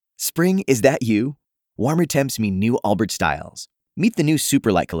Spring, is that you? Warmer temps mean new Allbirds styles. Meet the new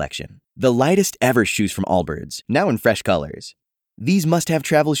Superlight collection, the lightest ever shoes from Allbirds, now in fresh colors. These must-have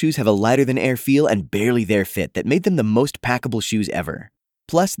travel shoes have a lighter-than-air feel and barely there fit that made them the most packable shoes ever.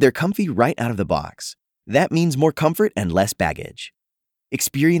 Plus, they're comfy right out of the box. That means more comfort and less baggage.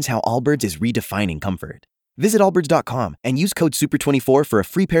 Experience how Allbirds is redefining comfort. Visit allbirds.com and use code SUPER24 for a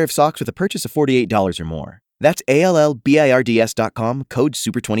free pair of socks with a purchase of $48 or more. That's ALLBIRDS.com, code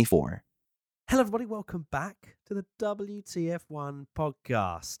SUPER24. Hello, everybody. Welcome back to the WTF1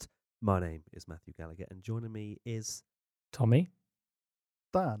 podcast. My name is Matthew Gallagher, and joining me is Tommy.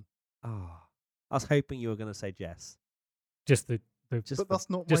 Dan. Oh, I was hoping you were going to say Jess, Just the But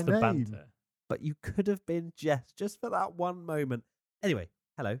that's not just my the name. banter. but you could have been Jess just for that one moment. Anyway,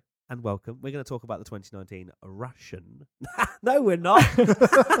 hello and welcome. We're going to talk about the 2019 Russian. No, we're not.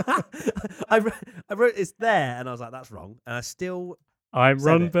 I wrote it's there, and I was like, that's wrong. And I still I'm Said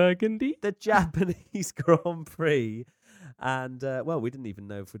Ron it. Burgundy. the Japanese Grand Prix, and well, we didn't even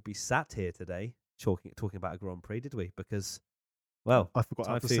know if we'd be sat here today talking about a Grand Prix, did we? Because, well, I forgot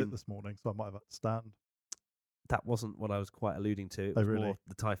how to Typhoon. sit this morning, so I might have had to stand. that wasn't what I was quite alluding to. It Oh, was really? more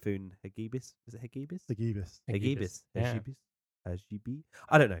the Typhoon Hagibis. Is it Hagibis? The Gibis. Hagibis. Yeah. Hagibis.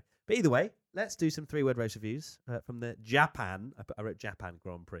 I don't know. But either way, let's do some three-word race reviews from the Japan. I wrote Japan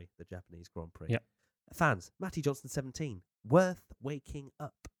Grand Prix, the Japanese Grand Prix. Yep. Fans, Matty Johnson 17. Worth waking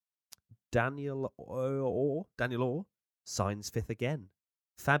up. Daniel Orr signs fifth again.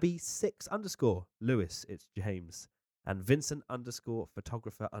 Fabi 6_ Lewis, it's James. And Vincent _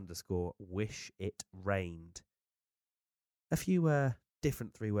 photographer _ wish it rained. A few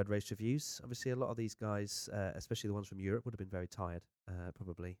different three-word race reviews. Obviously, a lot of these guys, especially the ones from Europe, would have been very tired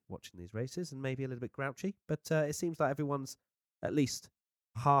probably watching these races and maybe a little bit grouchy. But it seems like everyone's at least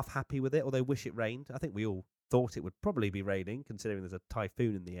half happy with it, or they wish it rained. I think we all thought it would probably be raining, considering there's a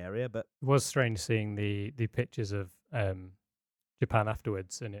typhoon in the area. But It was strange seeing the pictures of Japan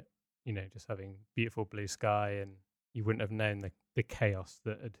afterwards, and it, just having beautiful blue sky, and you wouldn't have known the chaos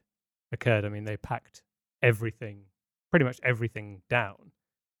that had occurred. I mean, they packed pretty much everything down,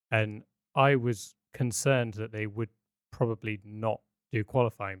 and I was concerned that they would probably not do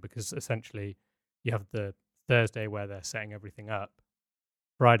qualifying, because essentially you have the Thursday where they're setting everything up.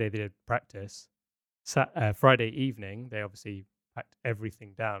 Friday they did practice. Friday evening they obviously packed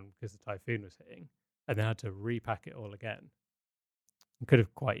everything down because the typhoon was hitting, and they had to repack it all again. It could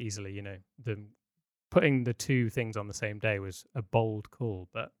have quite easily, putting the two things on the same day was a bold call,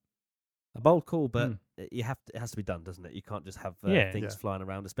 but a bold call, but it has to be done, doesn't it? You can't just have things Yeah. flying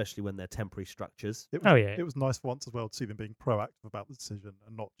around, especially when they're temporary structures. It was, Oh, yeah. It was nice for once as well to see them being proactive about the decision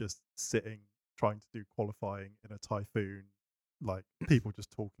and not just sitting trying to do qualifying in a typhoon, like people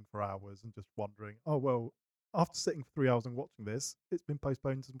just talking for hours and just wondering, oh, well, after sitting for 3 hours and watching this, it's been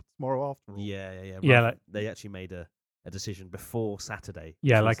postponed to tomorrow after all. Yeah. Yeah, Rather- like- they actually made a decision before Saturday.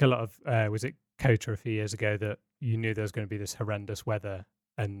 yeah, which like was- a lot of was it Kota a few years ago, that you knew there was going to be this horrendous weather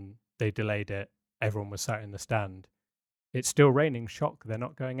and they delayed it. Everyone was sat in the stand. It's still raining. Shock, they're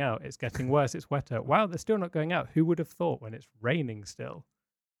not going out. It's getting worse. It's wetter. Wow, they're still not going out. Who would have thought when it's raining still?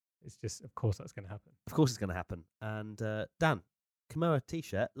 It's just, of course, that's going to happen. Of course, it's going to happen. And Dan, Kamoa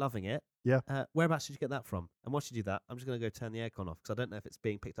t-shirt, loving it. Yeah. Whereabouts did you get that from? And whilst you do that, I'm just going to go turn the aircon off because I don't know if it's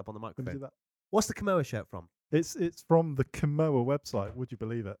being picked up on the When microphone. you do that. What's the Kamoa shirt from? It's from the Kamoa website. Would you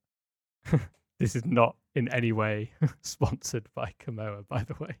believe it? This is not in any way sponsored by Kamoa, by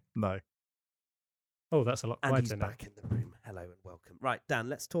the way. No. Oh, that's a lot And he's quieter now. back in the room. Hello and welcome. Right, Dan,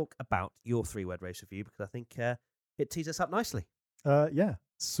 let's talk about your three-word race review because I think it tees us up nicely. Yeah.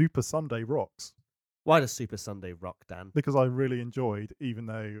 Super Sunday rocks. Why does Super Sunday rock, Dan? Because I really enjoyed, even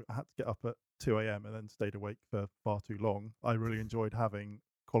though I had to get up at 2 a.m. and then stayed awake for far too long, I really enjoyed having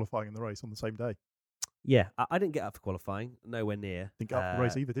qualifying in the race on the same day. Yeah, I didn't get up for qualifying, nowhere near. Didn't get up for the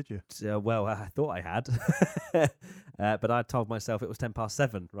race either, did you? Well, I thought I had, but I told myself it was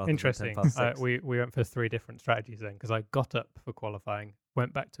 7:10 rather Interesting. than 6:10. We went for 3 different strategies then, because I got up for qualifying,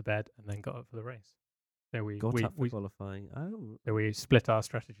 went back to bed, and then got up for the race. So we Got up for qualifying. Oh, so we split our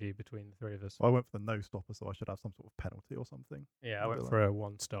strategy between the three of us. I went for the no stopper, so I should have some sort of penalty or something. Yeah, I went Remember for a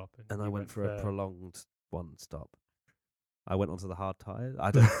 1-stop, and I you went for a for- prolonged one stop. I went onto the hard tyres. I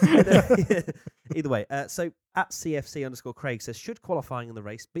don't. Either way, so at CFC_Craig says, should qualifying in the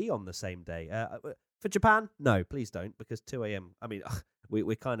race be on the same day? For Japan, no, please don't, because 2 a.m. I mean,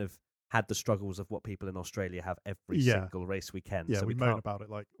 we kind of had the struggles of what people in Australia have every single race weekend. Yeah, so we we moan can't. about it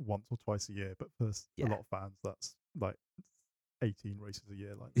like once or twice a year, but for Yeah. a lot of fans, that's like 18 races a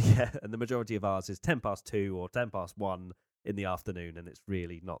year. Like, Yeah, and the majority of ours is 2 or 1 in the afternoon, and it's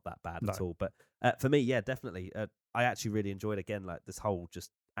really not that bad at No. all. But for me, yeah, definitely. I actually really enjoyed, again, like this whole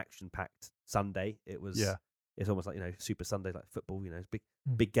just action-packed Sunday. It was. Yeah. It's almost like, Super Sunday, like football. It's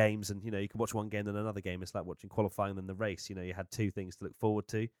big games, and you can watch one game then another game. It's like watching qualifying then the race. You had two things to look forward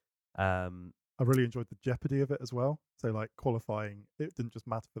to. I really enjoyed the jeopardy of it as well. So like qualifying, it didn't just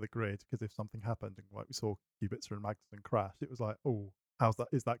matter for the grid, because if something happened, and like we saw Kubica and Magnussen crash, it was like, oh,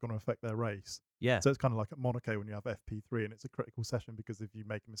 is that going to affect their race? Yeah. So it's kind of like at Monaco when you have FP3 and it's a critical session, because if you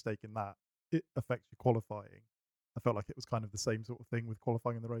make a mistake in that, it affects your qualifying. I felt like it was kind of the same sort of thing with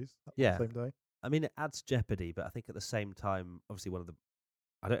qualifying in the race Yeah. the same day. I mean, it adds jeopardy, but I think at the same time, obviously, one of the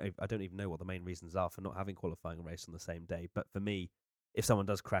I don't even know what the main reasons are for not having qualifying and race on the same day. But for me, if someone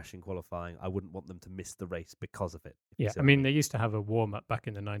does crash in qualifying, I wouldn't want them to miss the race because of it. Yeah, I mean, they used to have a warm up back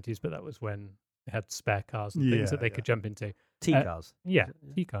in the 90s, but that was when they had spare cars and things that they could jump into. T cars. Yeah,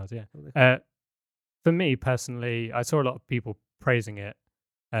 T cars. Yeah. For me personally, I saw a lot of people praising it.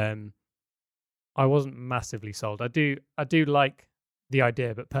 I wasn't massively sold. I do like the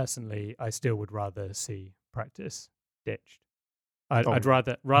idea, but personally, I still would rather see practice ditched. I'd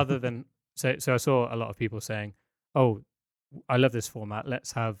rather than so I saw a lot of people saying, "Oh, I love this format.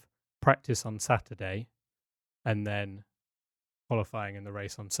 Let's have practice on Saturday, and then qualifying in the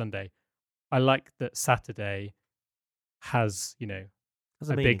race on Sunday." I like that Saturday has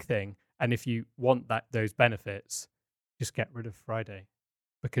a big thing, and if you want those benefits, just get rid of Friday,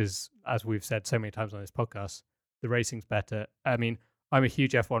 because as we've said so many times on this podcast, the racing's better. I mean, I'm a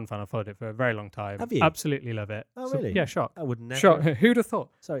huge F1 fan. I've followed it for a very long time. Have you? Absolutely love it. Oh, really? Yeah, shock. I would never. Shock. Who'd have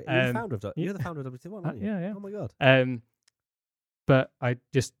thought? Sorry, you're the founder of you're the founder of WT1, aren't you? Yeah. Oh my god. But I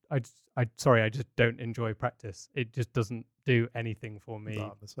just don't enjoy practice. It just doesn't do anything for me. No,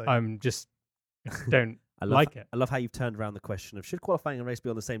 I'm the same. I'm just don't like it. I love how you've turned around the question of should qualifying and race be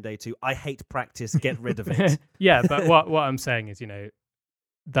on the same day too? I hate practice. Get rid of it. Yeah, but what I'm saying is,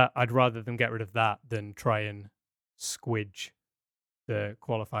 that I'd rather them get rid of that than try and squidge the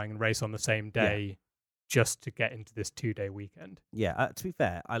qualifying and race on the same day just to get into this 2-day weekend. Yeah, to be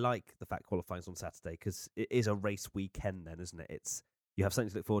fair, I like the fact qualifying's on Saturday because it is a race weekend then, isn't it? You have something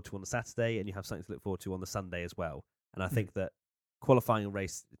to look forward to on the Saturday and you have something to look forward to on the Sunday as well. And I think that qualifying and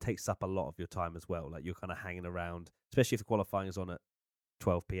race takes up a lot of your time as well. Like you're kind of hanging around, especially if the qualifying is on at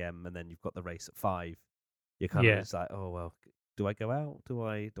 12 p.m. and then you've got the race at 5. You're kind of just like, oh, well, do I go out? Do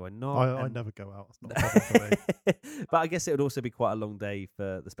I not? I never go out. It's not a problem for me. But I guess it would also be quite a long day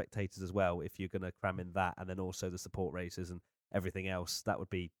for the spectators as well if you're going to cram in that and then also the support races and everything else. That would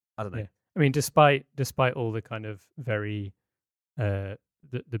be, I don't know. Yeah. I mean, despite all the kind of very the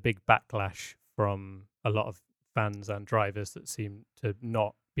big backlash from a lot of fans and drivers that seem to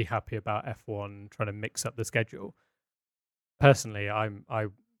not be happy about F1 trying to mix up the schedule. Personally, I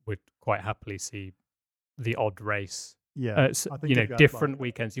would quite happily see the odd race. Yeah, different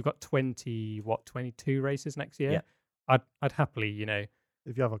weekends. You've got 22 races next year. Yeah. I'd happily,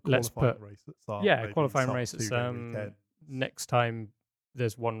 if you have a qualifying race at some, qualifying race at some. Next time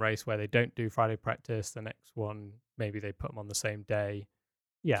there's one race where they don't do Friday practice. The next one maybe they put them on the same day.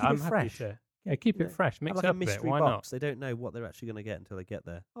 Yeah, keep I'm it happy fresh. to. Yeah, keep it fresh. Mix like it up a mystery bit. Why box. not? They don't know what they're actually going to get until they get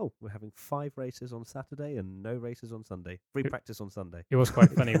there. Oh, we're having 5 races on Saturday and no races on Sunday. Free practice on Sunday. It was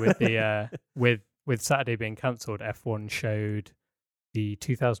quite funny with the with Saturday being cancelled. F1 showed the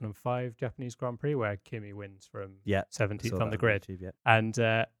 2005 Japanese Grand Prix where Kimi wins from 17th on the grid, and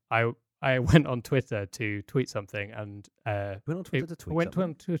I went on Twitter to tweet something, and went on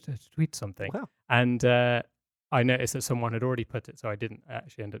Twitter to tweet something, wow. And I noticed that someone had already put it, so I didn't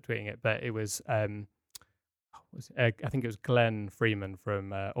actually end up tweeting it. But it was, I think it was Glenn Freeman from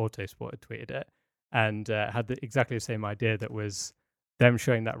Autosport had tweeted it, and had exactly the same idea. That was them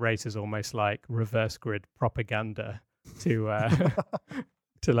showing that race as almost like reverse grid propaganda to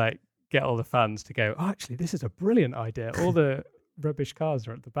to like get all the fans to go, oh, actually, this is a brilliant idea. All the rubbish cars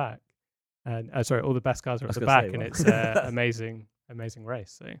are at the back, and all the best cars are at the back, and it's amazing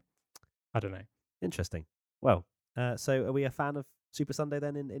race. So I don't know. Interesting. Well, so are we a fan of Super Sunday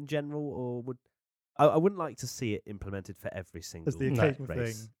then in general, or would I wouldn't like to see it implemented for every single as the occasional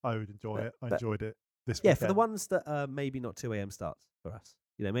race. thing? I would enjoy it. I enjoyed it this weekend. Yeah, for the ones that are maybe not 2 a.m. starts for us.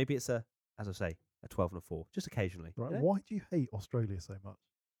 Maybe it's as I say, a 12 and a 4, just occasionally. Right. Why do you hate Australia so much?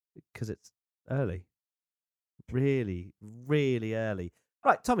 Because it's early. Really, really early.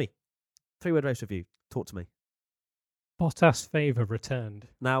 Right, Tommy, 3-word race review. Talk to me. Bottas' favour returned.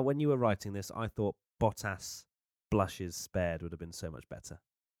 Now, when you were writing this, I thought Bottas blushes spared would have been so much better.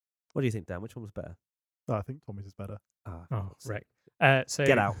 What do you think, Dan? Which one was better? No, I think Tommy's is better. Oh, right. So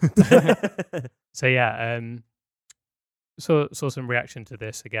get out. So yeah, saw some reaction to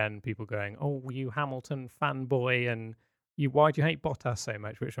this again. People going, "Oh, you Hamilton fanboy, and why do you hate Bottas so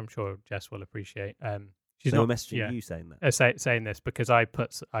much?" Which I'm sure Jess will appreciate. she's They were not messaging you saying that. saying this because I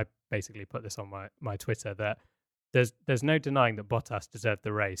basically put this on my Twitter that there's no denying that Bottas deserved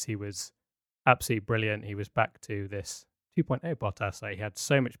the race. He was absolutely brilliant. He was back to this 2.0 Bottas. Like, he had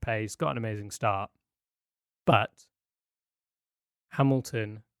so much pace, got an amazing start, but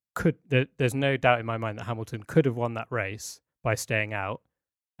Hamilton there's no doubt in my mind that Hamilton could have won that race by staying out,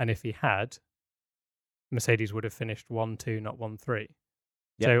 and if he had, Mercedes would have finished 1-2, not 1-3.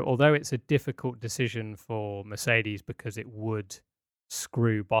 Yep. So although it's a difficult decision for Mercedes because it would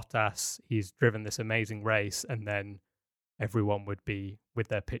screw Bottas, he's driven this amazing race, and then everyone would be with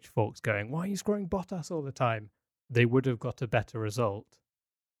their pitchforks going, why are you screwing Bottas all the time? They would have got a better result,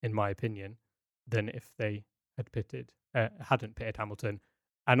 in my opinion, than if they hadn't pitted Hamilton.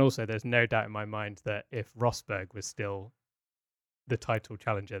 And also, there's no doubt in my mind that if Rosberg was still the title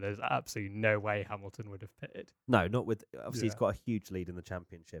challenger, there's absolutely no way Hamilton would have pitted. No, not with. Obviously, he's got a huge lead in the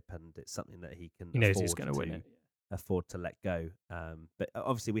championship, and it's something that he can. He knows he's going to win it. Afford to let go. But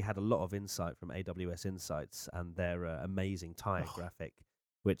obviously, we had a lot of insight from AWS Insights and their amazing tyre graphic,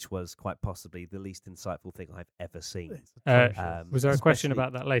 which was quite possibly the least insightful thing I've ever seen. Was there a question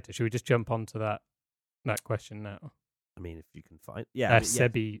about that later? Should we just jump onto that question now? I mean, if you can find,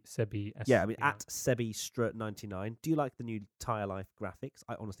 Sebi. Yeah, I mean, at Sebi Strut 99. Do you like the new Tyre Life graphics?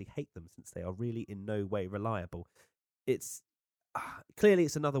 I honestly hate them since they are really in no way reliable. It's clearly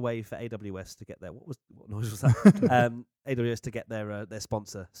it's another way for AWS to get their what noise was that? AWS to get their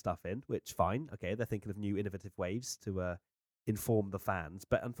sponsor stuff in, which fine, okay, they're thinking of new innovative ways to inform the fans,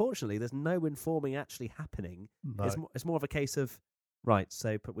 but unfortunately, there's no informing actually happening. No. It's more of a case of. Right,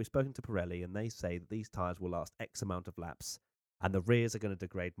 so we've spoken to Pirelli, and they say that these tyres will last X amount of laps, and the rears are going to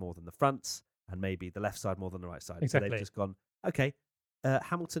degrade more than the fronts, and maybe the left side more than the right side. Exactly. So they've just gone, okay,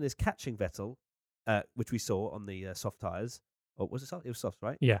 Hamilton is catching Vettel, which we saw on the soft tyres. Or was it soft? It was soft,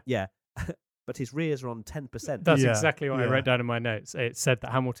 right? Yeah. Yeah. But his rears are on 10%. That's exactly what I wrote down in my notes. It said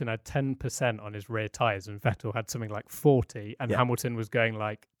that Hamilton had 10% on his rear tyres, and Vettel had something like 40, and Hamilton was going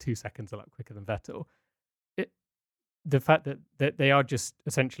like 2 seconds a lot quicker than Vettel. The fact that they are just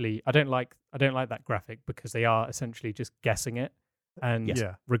essentially, I don't like that graphic because they are essentially just guessing it, and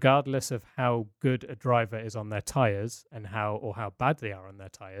regardless of how good a driver is on their tires and how bad they are on their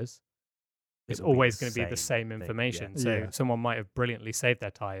tires, it's always going to be the same information. So someone might have brilliantly saved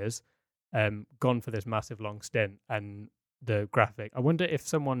their tires, gone for this massive long stint, and the graphic. I wonder if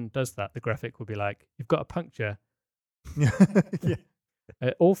someone does that, the graphic will be like, "You've got a puncture."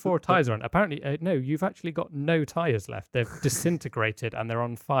 All 4 tyres are on. Apparently, no, you've actually got no tyres left. They've disintegrated and they're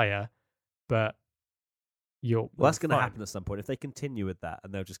on fire, but that's going to happen at some point. If they continue with that,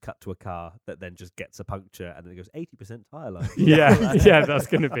 and they'll just cut to a car that then just gets a puncture and then it goes 80% tyre life. That's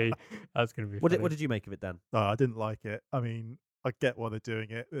going to be What did you make of it, Dan? No, I didn't like it. I mean, I get why they're doing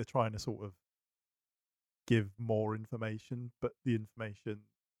it. They're trying to sort of give more information, but the information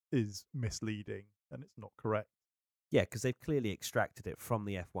is misleading and it's not correct. Yeah, because they've clearly extracted it from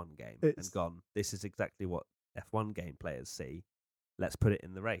the F1 game and gone, this is exactly what F1 game players see. Let's put it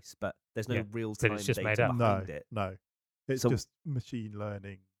in the race. But there's no real-time data behind it. No. It's just machine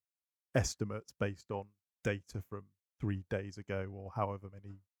learning estimates based on data from 3 days ago or however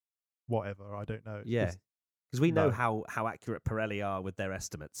many, whatever. I don't know. It's because we know how accurate Pirelli are with their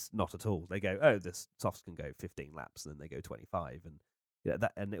estimates. Not at all. They go, oh, the softs can go 15 laps, and then they go 25. And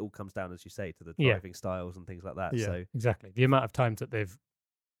and it all comes down, as you say, to the driving styles and things like that. Yeah, so exactly. The amount of times that they've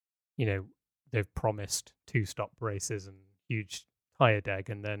promised 2-stop races and huge tyre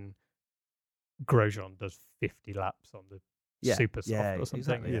deg, and then Grosjean does 50 laps on the super soft or something.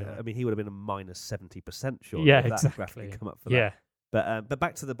 Exactly. Yeah. I mean, he would have been a minus 70%, sure. Yeah, that exactly. graphic come up for that. But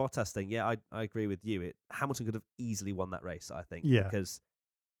back to the Bottas thing. Yeah, I agree with you. Hamilton could have easily won that race, I think. Yeah. Because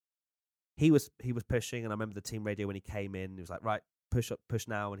he was pushing, and I remember the team radio when he came in, he was like, right, push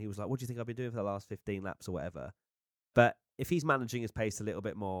now, and he was like, what do you think I've been doing for the last 15 laps or whatever? But if he's managing his pace a little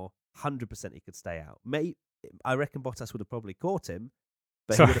bit more, 100% he could stay out. I reckon Bottas would have probably caught him.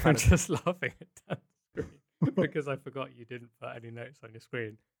 But sorry, I'm just laughing at Dan's screen because I forgot you didn't put any notes on your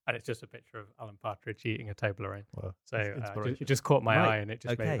screen, and it's just a picture of Alan Partridge eating a Toblerone. Well, so it just caught my eye, and it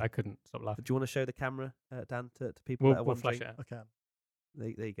just made I couldn't stop laughing. But do you want to show the camera, Dan, to people that are we'll watching? flash it out. I can.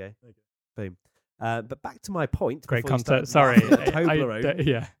 There you go. Boom. But back to my point. Great content. Sorry.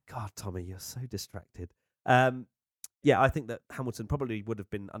 Toblerone. God, Tommy, you're so distracted. I think that Hamilton probably would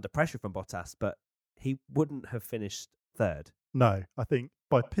have been under pressure from Bottas, but he wouldn't have finished third. No, I think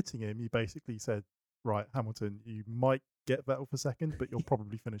by pitting him, you basically said, right, Hamilton, you might get Vettel for second, but you'll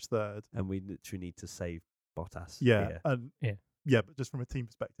probably finish third. And we literally need to save Bottas. Yeah, but just from a team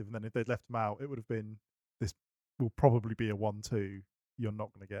perspective, and then if they'd left him out, it would have been, this will probably be a 1-2. You're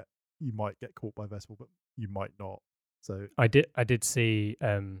not going to get, you might get caught by Vettel, but you might not. So I did see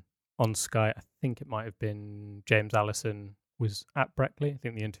on Sky, I think it might have been James Allison was at Brackley. I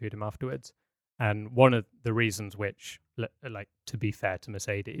think they interviewed him afterwards. And one of the reasons which, like, to be fair to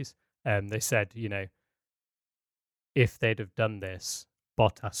Mercedes, they said, if they'd have done this,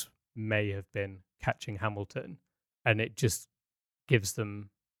 Bottas may have been catching Hamilton. And it just gives them,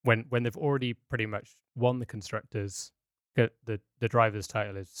 when they've already pretty much won the constructors, the driver's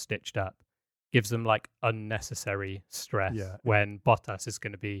title is stitched up, gives them like unnecessary stress when Bottas is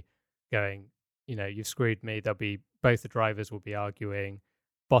going to be going, you've screwed me. Both the drivers will be arguing.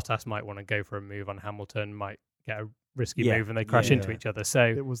 Bottas might want to go for a move on Hamilton, might get a risky move, and they crash into each other. So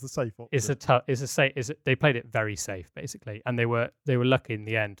it was the safe option. They played it very safe, basically, and they were lucky in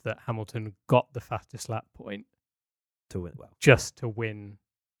the end that Hamilton got the fastest lap point to win. Well, just to win.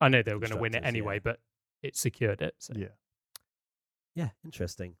 I know they were going to win it anyway, but it secured it. So. Yeah,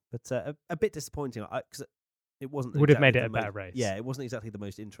 interesting, but a bit disappointing because it wasn't. Would have made it a better race. Yeah, it wasn't exactly the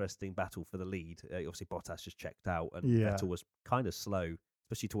most interesting battle for the lead. Obviously, Bottas just checked out, and Vettel was kind of slow,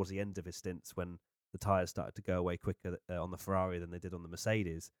 especially towards the end of his stints when the tyres started to go away quicker on the Ferrari than they did on the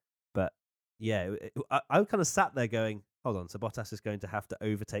Mercedes. But yeah, I kind of sat there going, hold on, so Bottas is going to have to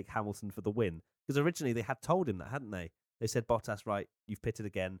overtake Hamilton for the win? Because originally they had told him that, hadn't they? They said, Bottas, right, you've pitted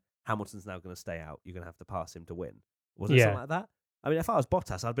again, Hamilton's now going to stay out, you're going to have to pass him to win. Wasn't it something like that? I mean, if I was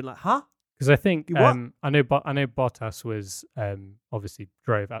Bottas, I'd been like, huh? Because I think, I know Bottas was, obviously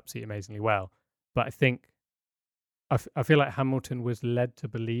drove absolutely amazingly well, but I think, I feel like Hamilton was led to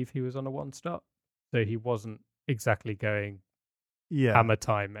believe he was on a one-stop. So he wasn't exactly going hammer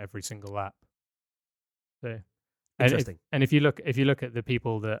time every single lap. So interesting. And if you look at the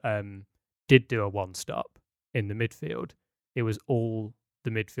people that did do a one stop in the midfield, it was all the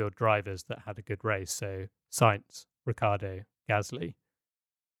midfield drivers that had a good race. So Sainz, Ricciardo, Gasly.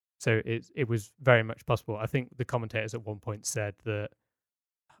 So it was very much possible. I think the commentators at one point said that,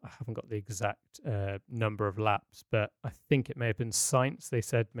 I haven't got the exact number of laps, but I think it may have been Sainz. They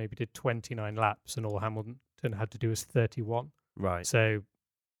said maybe did 29 laps, and all Hamilton had to do was 31. Right. So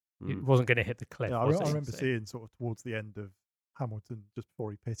it wasn't going to hit the cliff. Yeah, I remember seeing sort of towards the end of Hamilton, just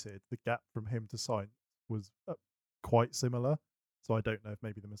before he pitted, the gap from him to Sainz was quite similar. So I don't know if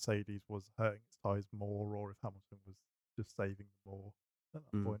maybe the Mercedes was hurting its tyres more, or if Hamilton was just saving them more at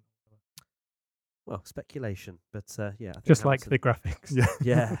that point. Well, speculation, but yeah. I think just like the graphics.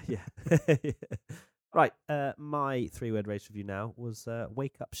 Yeah. Right, my 3-word race review now was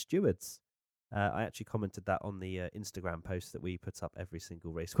Wake Up Stewards. I actually commented that on the Instagram post that we put up every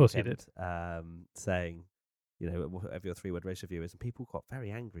single race weekend. Of course you did. Saying, whatever your 3-word race review is, and people got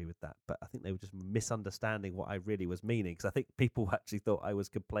very angry with that, but I think they were just misunderstanding what I really was meaning, because I think people actually thought I was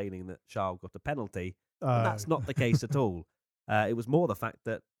complaining that Charles got a penalty, and that's not the case at all. It was more the fact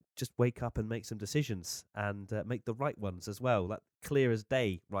that just wake up and make some decisions, and make the right ones as well, like clear as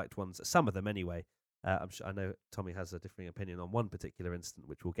day right ones, some of them anyway. I know Tommy has a differing opinion on one particular incident,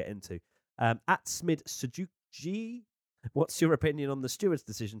 which we'll get into. At Smid Suzuki, what's your opinion on the steward's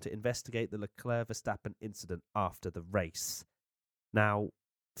decision to investigate the Leclerc-Verstappen incident after the race? Now,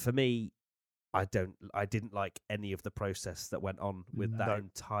 for me, I didn't like any of the process that went on with that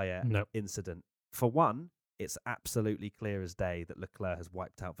entire incident. For one, it's absolutely clear as day that Leclerc has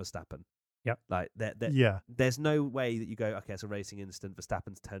wiped out Verstappen. Yep. Like there's no way that you go, okay, it's a racing incident,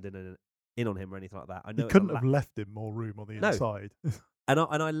 Verstappen's turned in on him or anything like that. I know he couldn't have left him more room on the inside. And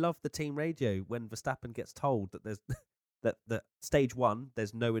I love the team radio when Verstappen gets told that there's that stage 1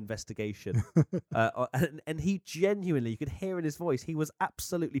 there's no investigation, and he genuinely, you could hear in his voice, he was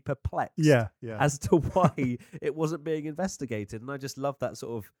absolutely perplexed as to why it wasn't being investigated. And I just love that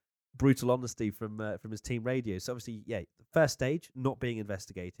sort of brutal honesty from his team radio. So obviously, first stage not being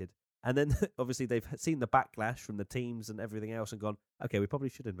investigated, and then obviously they've seen the backlash from the teams and everything else and gone, okay, we probably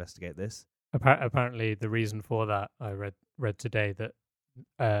should investigate this. Apparently, the reason for that, I read today, that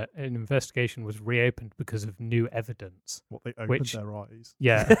an investigation was reopened because of new evidence. What, they opened their eyes?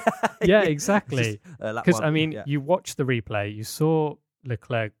 Yeah, yeah, exactly. Because you watched the replay, you saw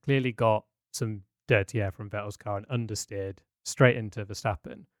Leclerc clearly got some dirty air from Vettel's car and understeered straight into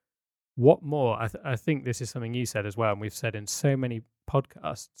Verstappen. What more? I think this is something you said as well, and we've said in so many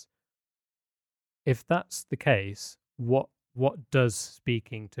podcasts. If that's the case, what does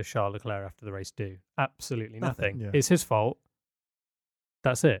speaking to Charles Leclerc after the race do? Absolutely nothing. Yeah. It's his fault.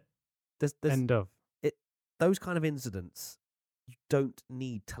 That's it. There's End of. Those kind of incidents, you don't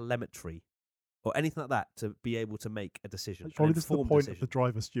need telemetry or anything like that to be able to make a decision. It's probably just the point of the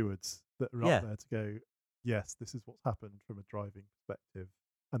driver stewards that are up there to go, yes, this is what's happened from a driving perspective.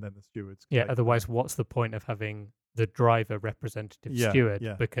 And then the stewards. Yeah, otherwise, what's the point of having the driver representative steward?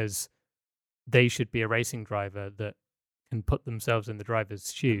 Yeah. Because they should be a racing driver that can put themselves in the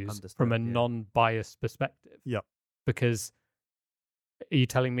driver's shoes from a understand, yeah. non-biased perspective. Yep. Because are you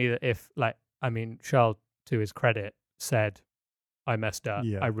telling me that if, like, I mean, Charles, to his credit, said, I messed up,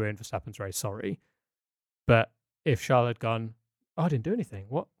 Yeah. I ruined Verstappen's race, sorry. But if Charles had gone, I didn't do anything.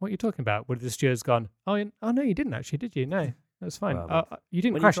 What are you talking about? Would the stewards gone, oh no, you didn't actually, did you? No, that's fine. Well, You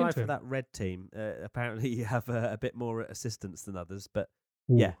didn't when crash you drive into for him. that red team, apparently you have a bit more assistance than others. But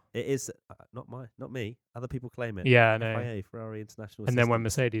Ooh. yeah, it is not me. Other people claim it. Yeah, I know. FIA, Ferrari International. And then when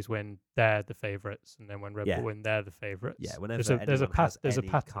Assistance. Mercedes win, they're the favourites, and then when Red Yeah. Bull win, they're the favourites. Yeah, whenever there's a anyone has pattern any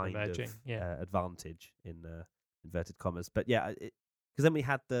kind emerging. of Yeah, advantage in inverted commas. But yeah, because then we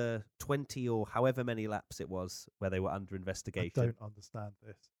had the 20 or however many laps it was where they were under I investigation. don't understand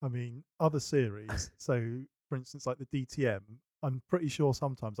this. I mean, other series, so for instance, like the DTM, I'm pretty sure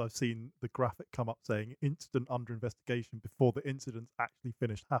sometimes I've seen the graphic come up saying incident under investigation before the incident's actually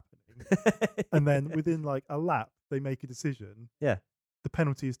finished happening. And then within like a lap, they make a decision. Yeah. The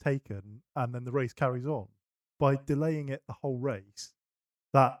penalty is taken, and then the race carries on. By delaying it the whole race,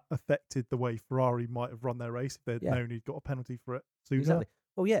 that affected the way Ferrari might have run their race if they'd Yeah. known he'd got a penalty for it sooner. Exactly.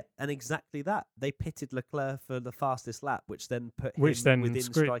 Well, yeah, and exactly that. They pitted Leclerc for the fastest lap, which then put him Which then within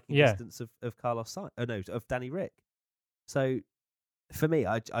striking distance of Carlos Sainz. Oh no, of Danny Rick. So for me,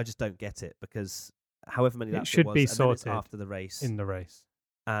 I just don't get it, because however many laps should was, be and then it's sorted after the race, in the race.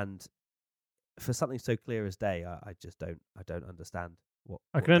 and for something so clear as day, I just don't understand what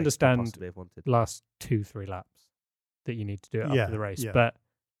I what can they understand possibly have wanted. Last 2-3 laps that you need to do it Yeah, after the race, yeah. but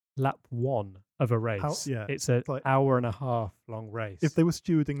lap 1 of a race, yeah, it's an like- hour and a half long race. If they were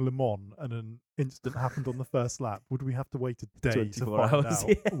stewarding Le Mans and an incident happened on the first lap, would we have to wait a day to 24 find hours, out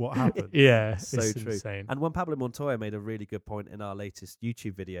yeah. what happened? yeah, So it's true. insane. And when Pablo Montoya made a really good point in our latest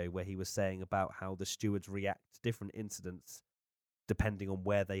YouTube video, where he was saying about how the stewards react to different incidents depending on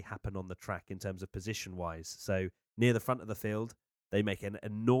where they happen on the track in terms of position-wise. So near the front of the field, they make an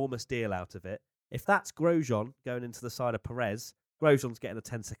enormous deal out of it. If that's Grosjean going into the side of Perez, Grosjean's getting a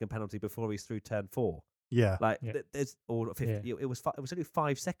 10-second penalty before he's through turn 4. Yeah. Like Yeah. there's or 50, Yeah. it was only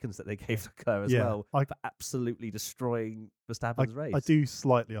 5 seconds that they gave Leclerc as Yeah, well I- for absolutely destroying Verstappen's race. I do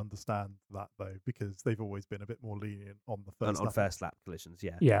slightly understand that though, because they've always been a bit more lenient on the first on lap. first lap collisions,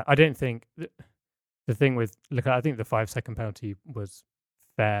 yeah. Yeah, I don't think the thing with I think the 5-second penalty was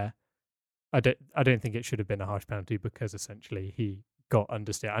fair. I don't think it should have been a harsh penalty, because essentially he got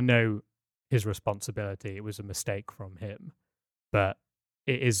understeer. I know his responsibility; it was a mistake from him, but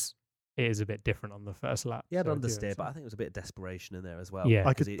it is a bit different on the first lap. He had so I do understeer, but I understand. think it was a bit of desperation in there as well. Yeah.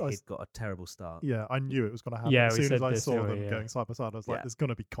 because I he'd got a terrible start. Yeah, I knew it was going to happen. Yeah, as we soon as said I this, saw didn't we? them Yeah. going side by side, I was like, Yeah. there's going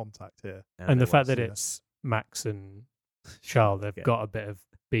to be contact here. And the there fact was. that it's Max and Charles, they've Yeah. got a bit of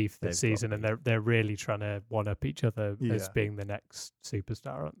beef They've this got season, and beef. they're really trying to one up each other as Yeah. being the next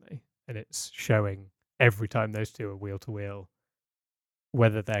superstar, aren't they? And it's showing every time those two are wheel to wheel,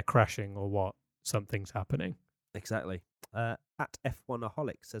 whether they're crashing or what, something's happening. Exactly. At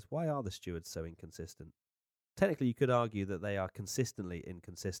F1aholic says, why are the stewards so inconsistent? Technically, you could argue that they are consistently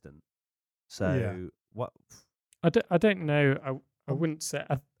inconsistent. So Yeah. what? I don't know. I wouldn't say.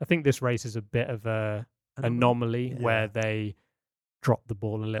 I think this race is a bit of a anomaly Yeah. where they drop the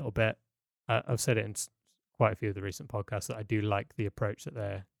ball a little bit. I've said it in quite a few of the recent podcasts that I do like the approach that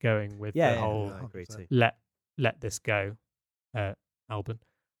they're going with. Yeah, the yeah, whole no, I agree too. let this go, Albon.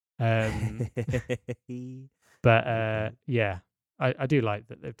 But yeah, I do like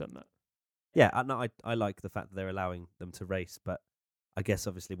that they've done that. Yeah, I like the fact that they're allowing them to race, but I guess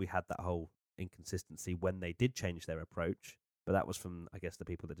obviously we had that whole inconsistency when they did change their approach, but that was from, I guess, the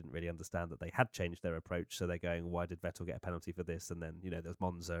people that didn't really understand that they had changed their approach, so they're going, why did Vettel get a penalty for this? And then, there's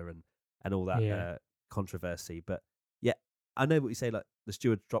Monza and all that Yeah. controversy. But yeah, I know what you say, like the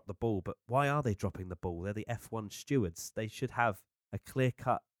stewards dropped the ball, but why are they dropping the ball? They're the F1 stewards. They should have a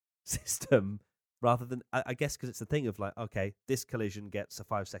clear-cut system rather than, I guess, because it's the thing of like, okay, this collision gets a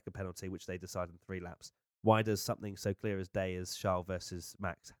 5-second penalty, which they decide in 3 laps. Why does something so clear as day as Charles versus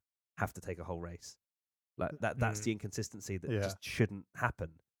Max have to take a whole race? Like that's the inconsistency that just shouldn't happen.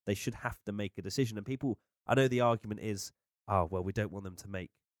 They should have to make a decision. And people, I know the argument is, oh, well, we don't want them to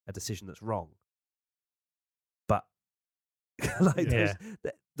make a decision that's wrong. But like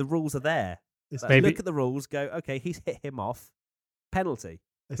the rules are there. It's Like, look at the rules, go, okay, he's hit him off, penalty.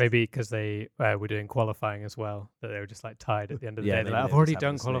 Maybe because they were doing qualifying as well, that they were just like tired at the end of the Yeah, day. They're maybe like, they I've were already just having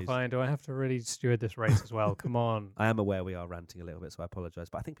done a snooze. qualifying. Do I have to really steward this race as well? Come on. I am aware we are ranting a little bit, so I apologise.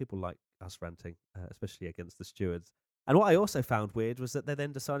 But I think people like us ranting, especially against the stewards. And what I also found weird was that they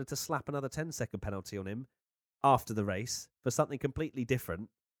then decided to slap another 10-second penalty on him after the race for something completely different,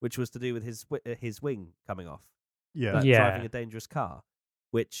 which was to do with his wing coming off. yeah. Like Yeah. driving a dangerous car,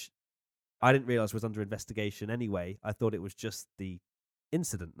 which I didn't realise was under investigation anyway. I thought it was just the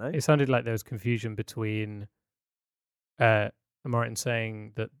incident. No, It sounded like there was confusion between Martin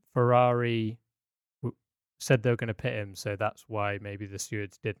saying that Ferrari said they were going to pit him, so that's why maybe the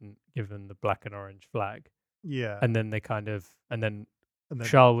stewards didn't give him the black and orange flag. Yeah. And then and then And then,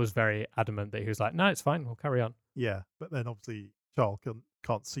 Charles was very adamant that he was like, no, it's fine, we'll carry on. yeah, but then obviously Charles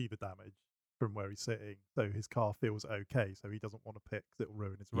can't see the damage from where he's sitting, so his car feels okay, so he doesn't want to pit because it'll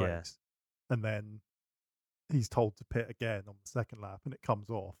ruin his Yeah. race. And then he's told to pit again on the second lap, and it comes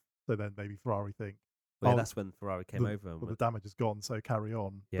off. So then maybe Ferrari think, well, yeah, oh, that's when Ferrari came over, and well, the went, damage is gone, so carry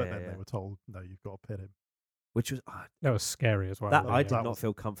on. Yeah, But then yeah. they were told, no, you've got to pit him. which was That was scary as well. that yeah, I did that not was-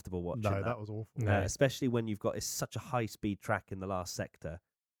 feel comfortable watching. No, that. that was awful. No. Especially when you've got it's such a high speed track in the last sector,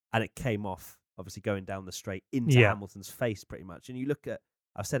 and it came off obviously going down the straight into Yeah. Hamilton's face pretty much. And you look at,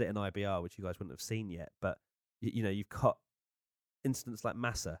 I've said it in IBR, which you guys wouldn't have seen yet, but you know you've got incidents like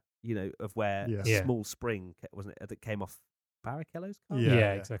Massa, you know, of where Yeah. a Yeah. small spring wasn't it that came off Barrichello's car Yeah,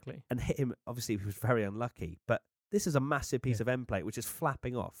 Yeah. exactly. and hit him. Obviously, he was very unlucky, but this is a massive piece Yeah. of end plate which is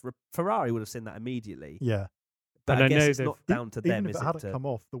flapping off. Ferrari would have seen that immediately, Yeah. but And I I guess know it's they've- not down to Even them, if is it it? hadn't To, come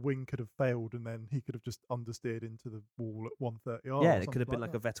off, the wing could have failed, and then he could have just understeered into the wall at 130R. yeah, or it could have been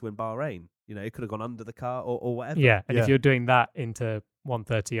like something a Vettel in Bahrain. You know, it could have gone under the car or whatever. Yeah, and Yeah. if you're doing that into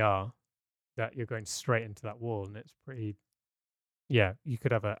 130R, that you're going straight into that wall, and it's pretty. Yeah, you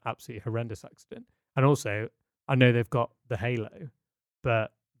could have an absolutely horrendous accident. And also, I know they've got the halo,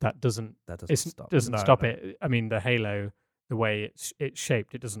 but that doesn't That doesn't it stop. doesn't No, stop no. it. I mean, the halo, the way it's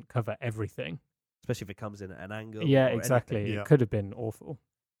shaped, it doesn't cover everything. Especially if it comes in at an angle. Yeah, or anything. exactly. Yeah. It could have been awful.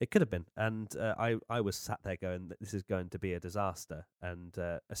 It could have been, and I was sat there going, that this is going to be a disaster, and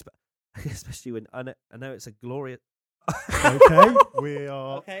especially when I know it's a glorious. Okay, we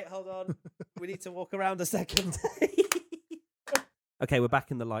are. Okay, hold on. We need to walk around a second. Okay, we're back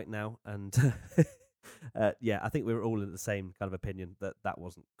in the light now, and yeah, I think we were all in the same kind of opinion that that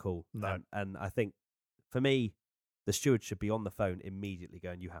wasn't cool. No. And I think for me, the steward should be on the phone immediately,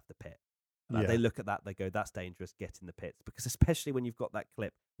 going, "You have to pit." Like, Yeah. They look at that, they go, "That's dangerous. Get in the pits." Because especially when you've got that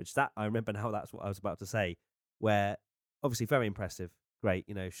clip, which I remember now. That's what I was about to say. Where obviously very impressive, great.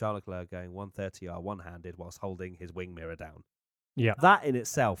 You know, Charles Leclerc going 130R one-handed whilst holding his wing mirror down. Yeah. That in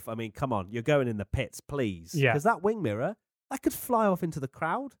itself, I mean, come on, you're going in the pits, please. Yeah. Because that wing mirror, that could fly off into the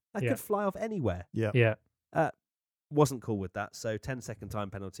crowd. That Yeah. could fly off anywhere. Yeah. Yeah. Wasn't cool with that. So 10-second time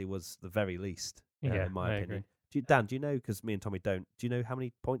penalty was the very least, Yeah, in my I opinion. agree. Dan, do you know, because me and Tommy don't, do you know how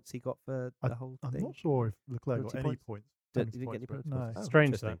many points he got for the whole I'm thing? not sure if Leclerc Penalty got any points? points. You penalty didn't get any for it. penalty No. points? Strange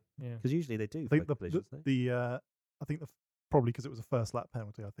interesting. that. Yeah. Because usually they do I for think collisions, don't they? I think probably because it was a first lap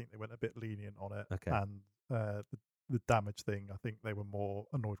penalty, I think they went a bit lenient on it. Okay. And the damage thing, I think they were more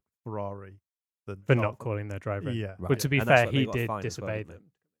annoyed with Ferrari than For Charles. not calling their driver in. Yeah. But to be And that's fair, what they he got did fined as well, disobey didn't they?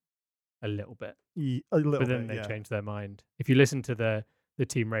 them a little bit. A little But then bit, they yeah. changed their mind. If you listen to the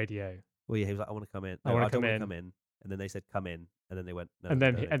team radio, Well, yeah, he was like, "I want to come in. I No, wanna I don't come want to in. come in." And then they said, "Come in." And then they went, "No." and we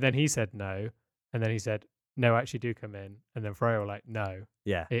then don't." and then he said no, and then he said no, actually do come in, and then Ferrari were like no.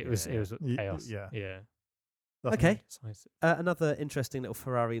 yeah, It was yeah. chaos. yeah. Yeah. That's Okay. Decisive. Another interesting little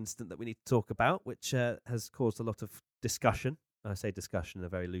Ferrari incident that we need to talk about, which has caused a lot of discussion. I say discussion in a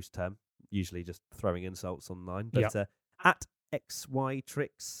very loose term, usually just throwing insults online. But at XY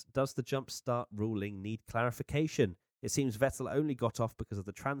Tricks, does the jump start ruling need clarification? It seems Vettel only got off because of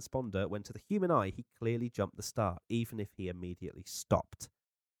the transponder when to the human eye he clearly jumped the start, even if he immediately stopped.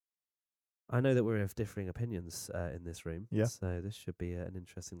 I know that we're of differing opinions in this room, Yeah. so this should be an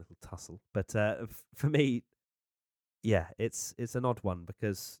interesting little tussle. But for me, yeah, it's an odd one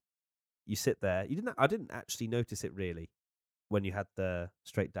because you sit there. I didn't actually notice it really when you had the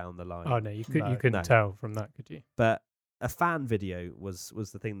straight down the line. Oh no, you No. couldn't No. tell from that, could you? But a fan video was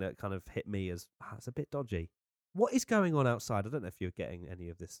the thing that kind of hit me as it's a bit dodgy. What is going on outside? I don't know if you're getting any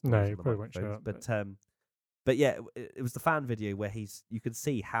of this. No, noise you on the probably won't show microphones, up, but yeah, it was the fan video where you could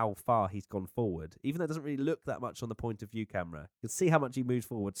see how far he's gone forward, even though it doesn't really look that much on the point of view camera. You can see how much he moves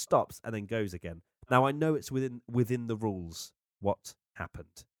forward, stops, and then goes again. Now I know it's within the rules what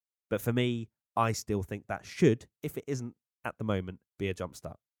happened, but for me, I still think that should, if it isn't at the moment, be a jump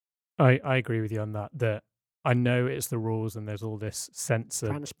start. I agree with you on that. That I know it's the rules and there's all this sensor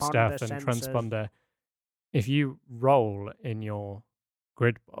Transponder stuff and sensors. transponder. If you roll in your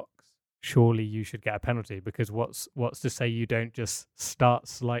grid box, surely you should get a penalty, because what's to say you don't just start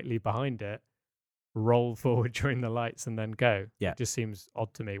slightly behind it, roll forward during the lights and then go? Yeah. It just seems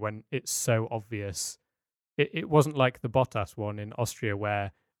odd to me when it's so obvious. It wasn't like the Bottas one in Austria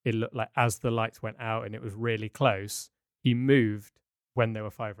where it looked like as the lights went out and it was really close, he moved when there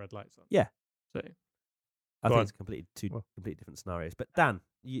were 5 red lights on. Yeah. So I Go think on. it's completely Well- completely different scenarios. But Dan,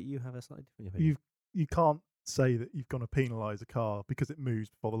 You have a slightly different opinion. You can't say that you're going to penalise a car because it moves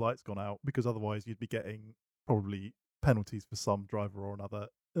before the light's gone out, because otherwise you'd be getting probably penalties for some driver or another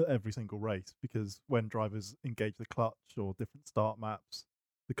at every single race, because when drivers engage the clutch or different start maps,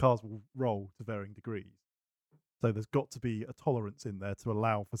 the cars will roll to varying degrees. So there's got to be a tolerance in there to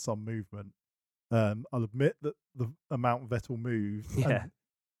allow for some movement. I'll admit that the amount Vettel moved and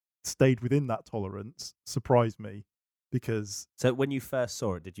stayed within that tolerance surprised me, because So when you first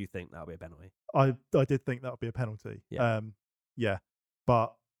saw it, did you think that would be a penalty? I did think that would be a penalty. Yeah.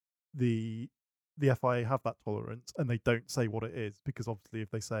 But the FIA have that tolerance, and they don't say what it is, because obviously if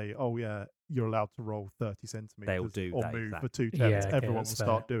they say, "Oh yeah, you're allowed to roll 30 centimeters do or that move exact- for 2 Yeah, tenths," okay, everyone will that's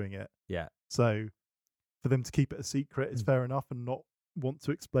start doing it. Yeah. So for them to keep it a secret is fair enough, and not want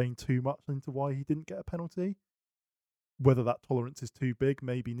to explain too much into why he didn't get a penalty. Whether that tolerance is too big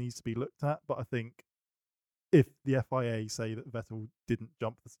maybe needs to be looked at, but I think if the FIA say that Vettel didn't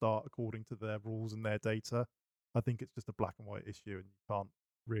jump the start according to their rules and their data, I think it's just a black and white issue, and you can't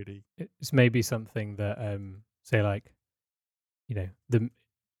really. It's maybe something that, say, like,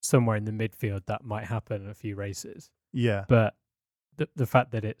 somewhere in the midfield that might happen in a few races. Yeah, But the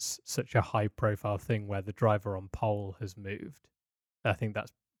fact that it's such a high profile thing where the driver on pole has moved, I think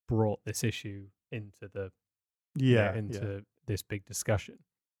that's brought this issue into the into this big discussion.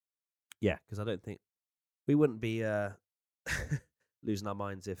 Yeah, because I don't think we wouldn't be losing our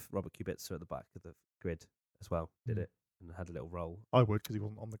minds if Robert Kubica at the back of the grid as well did it and had a little roll. I would, because he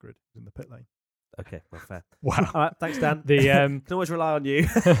wasn't on the grid; he was in the pit lane. Okay, well, fair. Wow. All right, thanks, Dan. The Can always rely on you.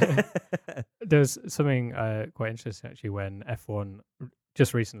 There was something quite interesting actually when F1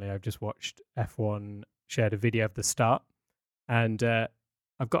 just recently. I've just watched F1 shared a video of the start, and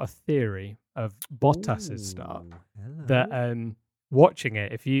I've got a theory of Bottas's start. Hello. That watching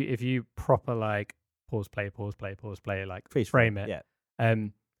it, if you proper like pause play, like Freeze frame it, Yeah.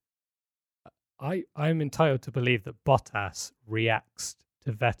 I'm entitled to believe that Bottas reacts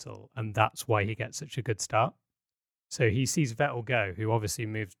to Vettel, and that's why he gets such a good start. So he sees Vettel go, who obviously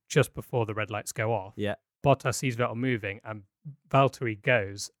moves just before the red lights go off. Yeah. Bottas sees Vettel moving, and Valtteri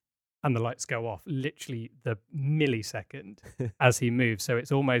goes, and the lights go off literally the millisecond as he moves. So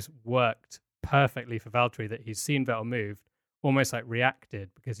it's almost worked perfectly for Valtteri that he's seen Vettel move, almost like reacted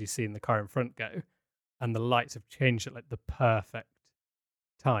because he's seen the car in front go, and the lights have changed at like the perfect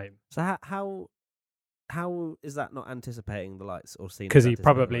time. So how is that not anticipating the lights or seeing? Because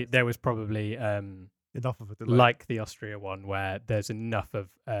anticipating there was probably Enough of a delay. like the Austria one where there's enough of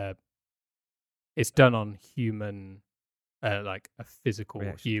it's done on human, like a physical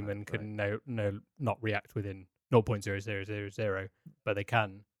Reaction human time, can not react within 0.0000, but they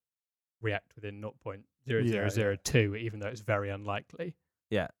can react within 0.0002, even though it's very unlikely.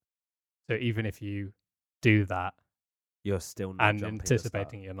 Yeah. So even if you do that You're still not and jumping the anticipating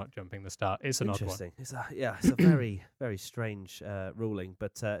start. you're not jumping the start, it's an odd one. Interesting. It's a very, very strange ruling,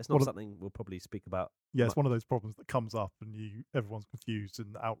 but it's not something we'll probably speak about. Yeah, it's one of those problems that comes up and everyone's confused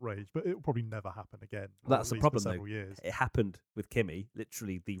and outraged, but it'll probably never happen again. That's the problem, for though. several years. It happened with Kimi,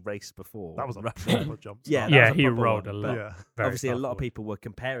 literally the race before. That was a Russia. proper jump Yeah, start. that Yeah, was a he proper rolled one, a but lot. Yeah. Very Obviously, a lot of fast forward. people were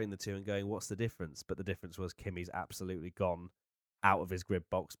comparing the two and going, "What's the difference?" But the difference was Kimi's absolutely gone out of his grid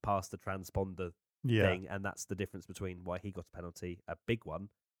box, past the transponder Yeah. thing, and that's the difference between why he got a penalty, a big one,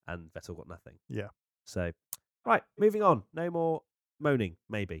 and Vettel got nothing. Yeah. So, right, moving on. No more moaning.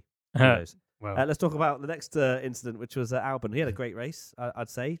 Maybe. Who knows? Well, Let's talk about the next incident, which was Albon. He had a great race, I'd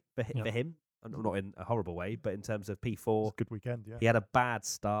say, for Yeah. him. Not in a horrible way, but in terms of It was P4, a good weekend, yeah. he had a bad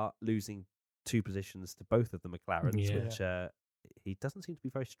start, losing 2 positions to both of the McLarens, Yeah. which he doesn't seem to be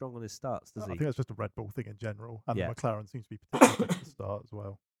very strong on his starts, does I he? think that's just a Red Bull thing in general, and Yeah. the McLaren seems to be particularly good at the start as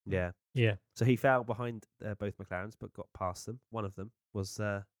well. Yeah. yeah. So he fell behind both McLarens, but got past them. One of them was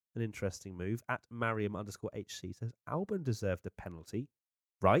an interesting move. At Mariam_HC says Albon deserved a penalty,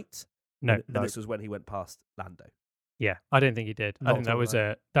 right? No, And this was when he went past Lando. yeah, I don't think he did. I Not think at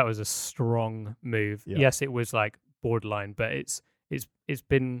all, that was a strong move. Yeah. Yes, it was like borderline, but it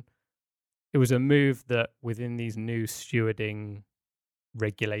was a move that within these new stewarding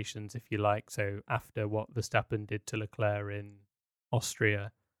regulations, if you like. So after what Verstappen did to Leclerc in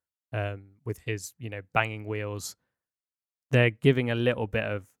Austria, with his banging wheels, they're giving a little bit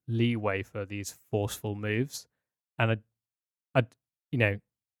of leeway for these forceful moves, and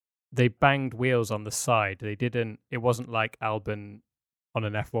they banged wheels on the side. They didn't. It wasn't like Albon on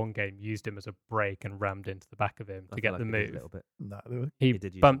an F1 game used him as a brake and rammed into the back of him I to feel get like the he did a move. little bit. No, they were, He He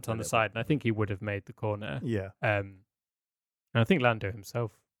did use bumped it a on the little side, bit. and I think he would have made the corner. yeah. And I think Lando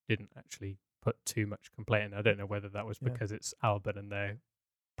himself didn't actually put too much complaint in. I don't know whether that was Yeah. because it's Albon and they're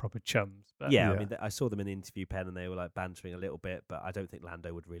proper chums. But Yeah, I Yeah. mean, I saw them in the interview pen and they were like bantering a little bit, but I don't think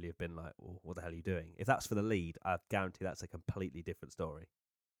Lando would really have been like, well, what the hell are you doing? If that's for the lead, I guarantee that's a completely different story.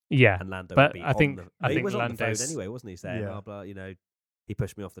 yeah, And Lando but would be I think he think was on the phone Lando's. anyway, wasn't he? Saying, Yeah. oh, blah, he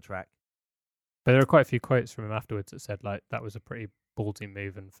pushed me off the track. But there are quite a few quotes from him afterwards that said like that was a pretty ballsy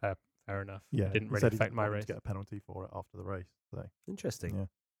move and fair enough. Yeah, It didn't he really said he affect didn't my want him race. to get a penalty for it after the race. So Interesting. yeah,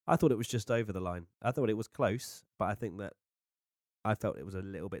 I thought it was just over the line. I thought it was close, but I think that I felt it was a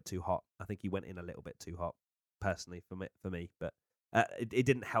little bit too hot. I think he went in a little bit too hot, personally, for me. But it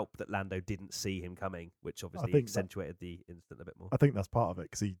didn't help that Lando didn't see him coming, which obviously think that- accentuated the incident a bit more. I think that's part of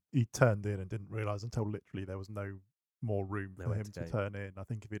it because he turned in and didn't realise until literally there was no more room for Nowhere him to to go. turn in. I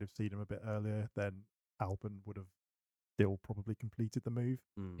think if he'd have seen him a bit earlier, then Albon would have still probably completed the move.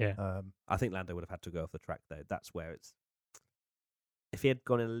 Mm. Yeah. I think Lando would have had to go off the track, though. That's where it's... If he had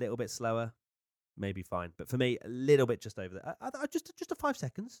gone in a little bit slower, maybe fine. But for me, a little bit just over there. I just a 5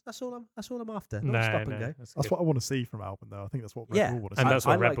 seconds. That's all I'm after. Not stop and go. That's That's good. what I want to see from Albon, though. I think that's what Red Yeah, Bull want to And see. that's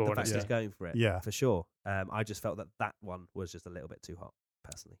what I Red like Bull the wanna fact see. he's going for it. Yeah. For sure. I just felt that one was just a little bit too hot,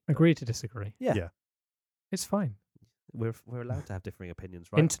 personally. But Agree to disagree. Yeah. Yeah. It's fine. We're allowed to have differing opinions,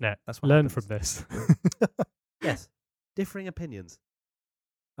 right? Internet, That's what learn happens. from this. Yes, differing opinions.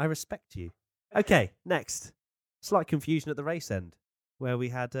 I respect you. Okay, next. Slight confusion at the race end, where we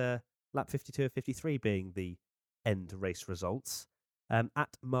had lap 52 of 53 being the end race results. At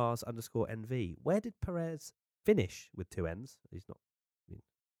Mars_NV, where did Perez finish with 2 ends? He's not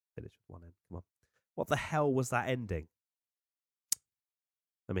finished with 1 end. Come on. What the hell was that ending?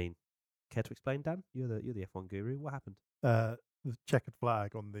 I mean, care to explain, Dan? You're the F1 guru. What happened? The checkered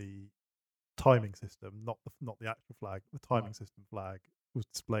flag on the timing system, not the actual flag. The timing system flag was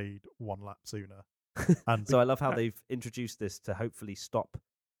displayed 1 lap sooner. And So I love how they've introduced this to hopefully stop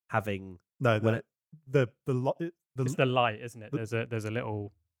having no, when It's the light, isn't it? There's a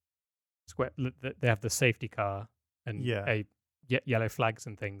little square. They have the safety car and Yeah. yellow flags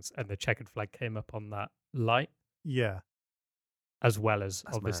and things, and the checkered flag came up on that light yeah, as well as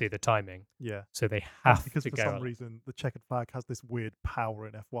That's obviously mad. the timing. yeah. So they And have because to for go. some on it. reason the checkered flag has this weird power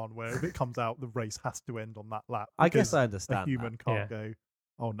in F1 where if it comes out, the race has to end on that lap. I guess because I a understand human that. can't Yeah. go,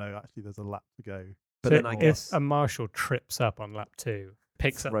 oh no, actually there's a lap to go. But So then I if guess a marshal trips up on lap 2,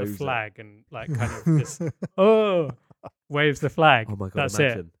 picks up the Throws it. flag, and like kind of just waves the flag. Oh my god! That's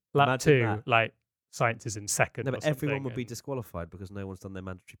imagine. it. Lap Imagine 2, that. like science is in second. No, or but everyone something, would be and- disqualified because no one's done their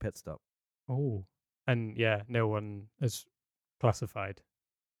mandatory pit stop. Oh, and yeah, no one is classified.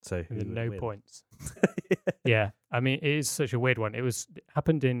 So who And then would no win? points. Yeah, I mean, it is such a weird one. It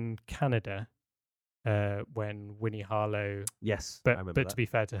happened in Canada when Winnie Harlow. Yes, I But remember but that. to be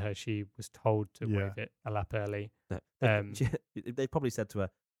fair to her, she was told to Yeah. wave it a lap early. No, um, they probably said to her,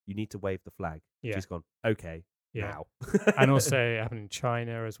 "You need to wave the flag." Yeah. She's gone. Okay, Yeah, now. and also it happened in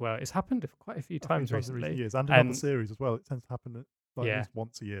China as well. It's happened quite a few times recently. Years and in other And- series as well. It tends to happen at Yeah. least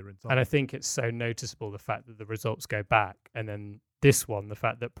once a year in some. And I think it's so noticeable the fact that the results go back, and then this one, the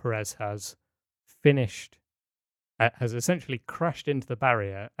fact that Perez has finished, has essentially crashed into the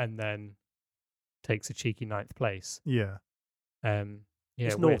barrier, and then takes a cheeky 9th place. yeah, Yeah,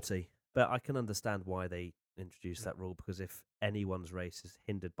 It's weird. naughty, but I can understand why they introduced that rule because if anyone's race is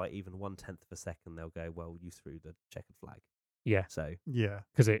hindered by even 1/10 of a second, they'll go, "Well, you threw the checkered flag." Yeah, So yeah.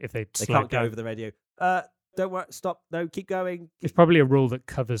 because if they they slow can't go down, over the radio. Don't worry, stop. No, keep going. it's probably a rule that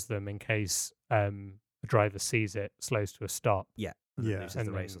covers them in case the driver sees it, slows to a stop, And then Yeah. loses and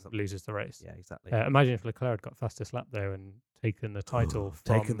the then race or something. loses the race. Yeah, exactly. Imagine if Leclerc had got fastest lap though and taken the title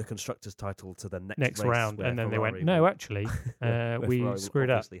from taken the constructors' title to the next next race round, where and then they went, Ferrari no, will- actually, where we Ferrari will screwed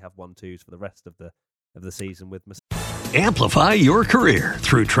up. obviously have 1-2s for the rest of the season with Mercedes. Amplify your career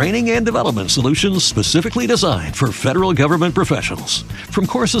through training and development solutions specifically designed for federal government professionals. From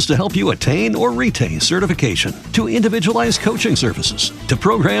courses to help you attain or retain certification, to individualized coaching services, to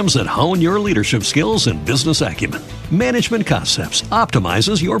programs that hone your leadership skills and business acumen, Management Concepts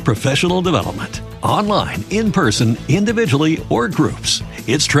optimizes your professional development. Online, in person, individually, or groups,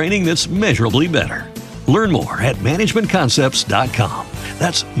 it's training that's measurably better. Learn more at managementconcepts.com.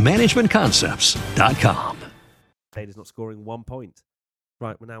 That's managementconcepts.com. Mercedes not scoring 1 point.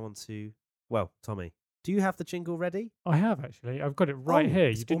 Right, we're now on to, well, Tommy, do you have the jingle ready? I have actually. I've got it right Oh, here.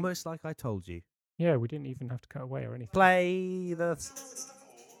 It's You didn't. almost like I told you. Yeah, we didn't even have to cut away or anything. Play the.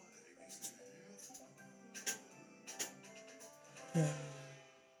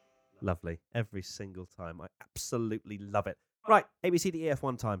 Lovely. Every single time. I absolutely love it. Right,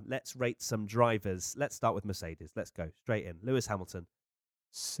 ABCDEF1 time. Let's rate some drivers. Let's start with Mercedes. Let's go straight in. Lewis Hamilton.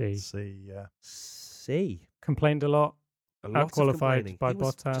 C. Yeah. C. Complained a lot. A lot of Outqualified complaining. by He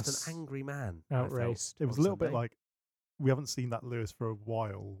was Bottas. Just an angry man. I felt. Outraced. It was on a little bit Sunday. like we haven't seen that Lewis for a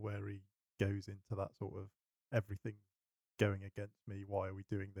while, where he goes into that sort of everything going against me. Why are we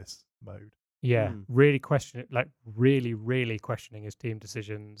doing this mode? Yeah, really really questioning his team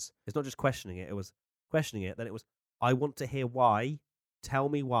decisions. It's not just questioning it. It was questioning it. Then it was, I want to hear why. Tell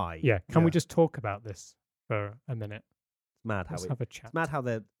me why. Yeah, can we Yeah. just talk about this for a minute? It's mad how Let's it, have a chat. it's mad how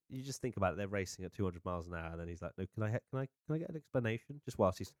they're. You just think about it. They're racing at 200 miles an hour, and then he's like, "No, can I get an explanation?" Just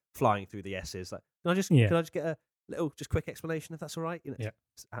whilst he's flying through the S's, like, can I just get a little, just quick explanation if that's all right? You know, Yeah.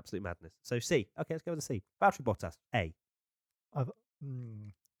 it's absolute madness. So C. Okay, let's go with the C. Valtteri Bottas. A.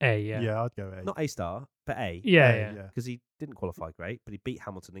 A, yeah. Yeah, I'd go A. Not A star, but A. Yeah, A, yeah. Because he didn't qualify great, but he beat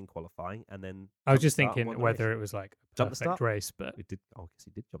Hamilton in qualifying, and then I was jumped just the start and thinking won the whether race. it was like a Jump the perfect start? race, but He did. Oh, I guess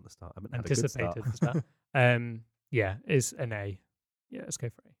he did jump the start. I mean, had a good anticipated start. the start. Yeah, is an A. Yeah, let's go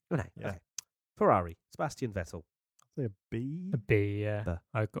for A. Okay, Yeah. okay. Ferrari. Sebastian Vettel. I'd say a B. A B, yeah. B.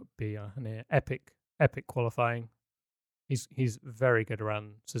 I've got B on here. Epic qualifying. He's very good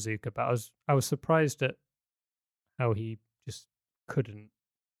around Suzuka, but I was surprised at how he just couldn't,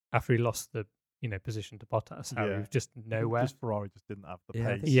 after he lost the position to Bottas, how he Yeah. was just nowhere. Just Ferrari just didn't have the Yeah,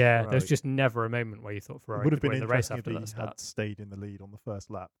 I pace. think Yeah, Ferrari- there's just never a moment where you thought It Ferrari would have could been win the race interesting after if that he start. had stayed in the lead on the first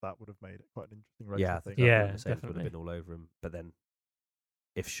lap. That would have made it quite an interesting race. Yeah, I I think. think Yeah, Mercedes would definitely. have been all over him. But then,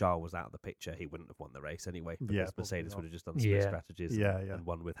 if Charles was out of the picture, he wouldn't have won the race anyway. Because Yeah, probably Mercedes not. would have just done split Yeah. strategies Yeah, and, yeah. and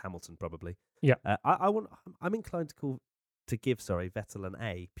won with Hamilton probably. Yeah. I'm inclined to give Vettel an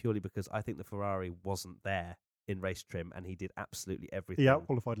A purely because I think the Ferrari wasn't there in race trim, and he did absolutely everything. He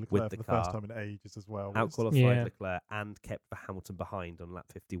outqualified Leclerc the for the first car. time in ages as well. Outqualified Yeah. Leclerc and kept Hamilton behind on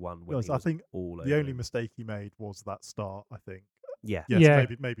lap 51 when Yes, he I was think all over The only him. mistake he made was that start, I think. Yeah. Yes, Yeah.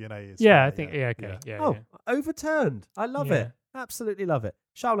 maybe an A is Yeah, fair, I think, yeah, okay. Yeah, Oh, yeah. overturned. I love Yeah. it. Absolutely love it.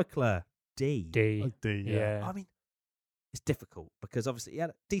 Charles Leclerc, D. D. A D, yeah. I mean, it's difficult because obviously he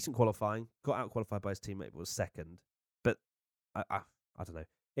had decent qualifying, got out qualified by his teammate, but was second. But I don't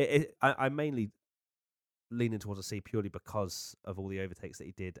know. I'm mainly leaning towards a C purely because of all the overtakes that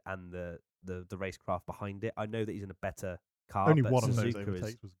he did and the racecraft behind it. I know that he's in a better car. Only but one of those Suzuka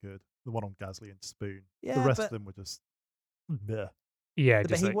overtakes was good. The one on Gasly and Spoon. Yeah, the rest but- of them were just meh. Yeah, But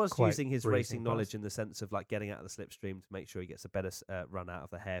just he like was quite using his racing reasonable knowledge pass. in the sense of like getting out of the slipstream to make sure he gets a better run out of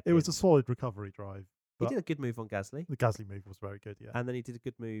the hairpin. It was a solid recovery drive. He But did a good move on Gasly, the Gasly move was very good, yeah. and then he did a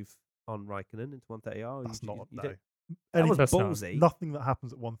good move on Raikkonen into 130R. That's not, no. That Any- was That's not- ballsy. Nothing that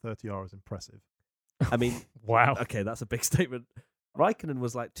happens at 130R is impressive. I mean, Wow. okay, that's a big statement. Raikkonen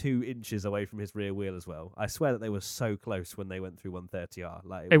was like 2 inches away from his rear wheel as well. I swear that they were so close when they went through 130R.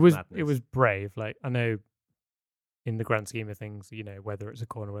 Like It was madness. brave. Like, I know in the grand scheme of things, whether it's a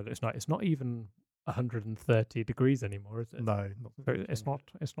corner, whether it's not even 130 degrees anymore, is it? No, not So it's not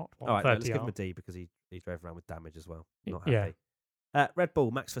 130. All right, no, let's give him a D because he drove around with damage as well. Not Yeah. happy. Red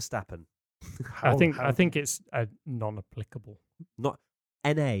Bull, Max Verstappen. I think how- it's non-applicable. Not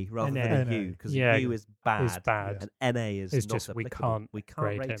NA rather NA. than a NA. U because Yeah, U is bad. It's bad. And NA is It's not just we applicable. can't We can't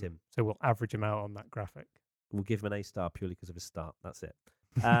grade rate him. him. So we'll average him out on that graphic. We'll give him an A star purely because of his start. That's it.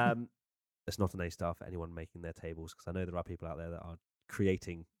 It's not an A star for anyone making their tables because I know there are people out there that are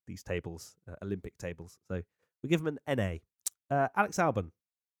creating these tables, Olympic tables. So we give him an NA. Alex Albon.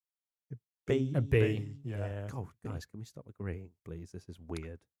 B. A B. yeah. God, guys, can we stop agreeing, please? This is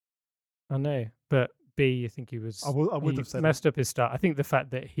weird. I know, but B, I think he was. I would he have said messed up his start. I think the fact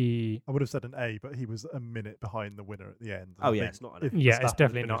that he. I would have said an A, but he was a minute behind the winner at the end. Oh, I yeah, think it's not an A. if Yeah, it's Verstappen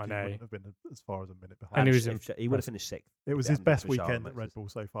definitely had not finished, an he A. wouldn't have been as far as a minute behind. And he was He would have finished sixth. It was if it his hadn't been best for Charles weekend and at Red Max's. Bull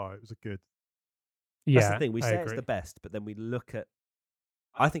so far. It was a good. Yeah, That's the thing. We I say it's agree. the best, but then we look at.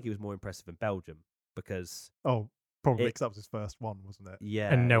 I think he was more impressive in Belgium because Oh, probably It- because that was his first one, wasn't it?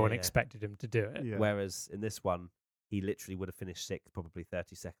 yeah, and no yeah, one yeah. expected him to do it. Yeah. Whereas in this one, he literally would have finished sixth, probably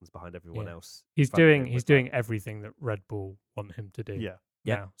 30 seconds behind everyone Yeah. else. He's in front of doing him he's with, doing like, everything that Red Bull want him to do. Yeah.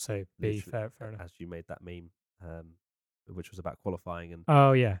 Yeah. Now, so B, literally, fair enough. As you made that meme, which was about qualifying and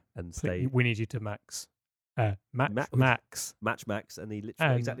Oh yeah, stay we need you to max, Ma- max. match max, and he literally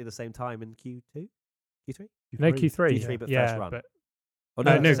had And- exactly the same time in Q2, Q3. No Q3, Q3, but yeah, first run. but Oh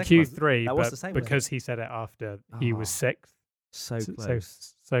no, that was the second one. Q3. That but was the same, wasn't it? because he said it after he was Oh, sixth. So So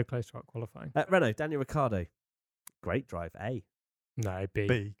close. so close to out qualifying. Renault, Daniel Ricciardo, great drive. A. No, B.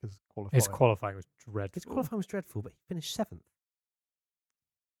 B because qualifying. His qualifying was dreadful. His qualifying was dreadful, but he finished seventh.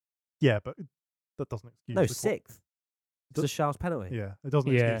 Yeah, but that doesn't excuse. No, the sixth. It's a Charles penalty. Yeah, it doesn't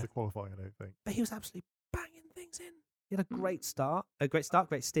Yeah. excuse the qualifying. I don't think. But he was absolutely banging things in. He had a great start, great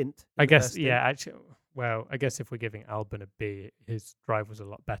stint. I in the guess, first stint. yeah, actually, well, I guess if we're giving Albon a B, his drive was a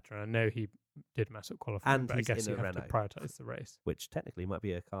lot better. And I know he did mess up qualifying, And but I he's guess in you a have to Renault. prioritise the race. Which technically might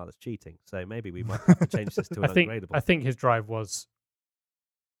be a car that's cheating. So maybe we might have to change this to an I ungradable. think his drive was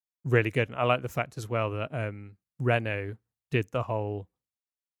really good. And I like the fact as well that Renault did the whole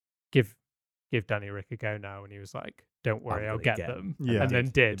give Danny Rick a go now, and he was like, "Don't worry, I'll gonna get get them," Yeah. and then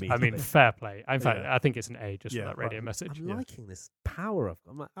did. I mean, immediately. fair play. In fact, Yeah. I think it's an A just Yeah, for that but radio message. I'm Yeah. liking this power of.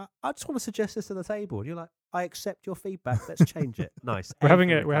 I'm like, I just want to suggest this to the table, and you're like, I accept your feedback. Let's change it. Nice. We're A having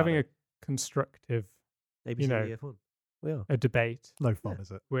for we're having a Ricardo. constructive ABC you know, EF1. We are. a debate. No fun,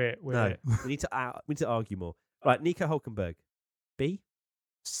 is it? We're No, we need to argue more. Right, Nico Hulkenberg, B.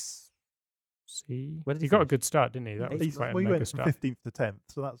 C. Where did He he got a finish? good start, didn't he? That was He's- quite a Well, he mega went from start. 15th to 10th,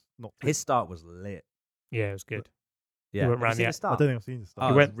 so that's not. His start was lit. Yeah, it was good. Yeah, went Have you round seen the- his I start? don't think I've seen the Oh, start. he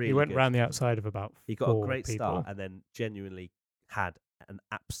it was went really good. round the outside of about He got 4 a great people. start and then genuinely had an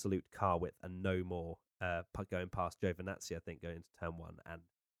absolute car width and no more going past Giovinazzi, I think, going into turn 1, and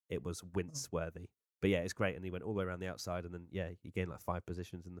it was wince-worthy. But yeah, it's great, and he went all the way around the outside, and then he gained like 5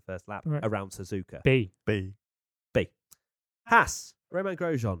 positions in the first lap Right. around Suzuka. B. B. Haas, Romain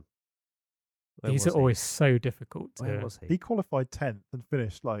Grosjean. Where These was are he? always so difficult Where to. was he? He qualified 10th and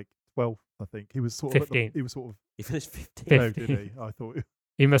finished like 12th, I think. He was sort of. 15th. He was sort of. He finished 15th, No, did 15th. he? I thought.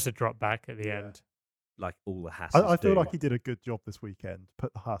 He must have dropped back at the Yeah. end. like all the Haas. I feel like he did a good job this weekend.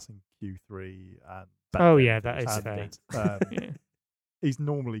 Put the Haas in Q3 and. Oh, yeah, that is and, fair. um, Yeah. he's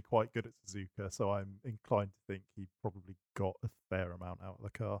normally quite good at Suzuka, so I'm inclined to think he probably got a fair amount out of the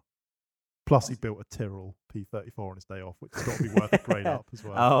car. Plus, he built a Tyrrell P34 on his day off, which has got to be worth a grade up as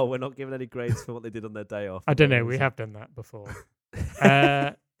well. Oh, we're not giving any grades for what they did on their day off. I don't know. We have done that before.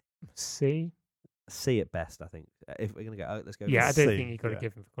 C. C at best, I think. If we're gonna go, let's go. Yeah, I with don't C, think you got to yeah.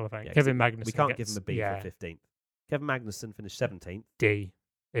 give him for qualifying. Yeah, 'cause Kevin Magnussen. we can't give gets- him a B yeah, for 15th. Kevin Magnussen finished 17th. D,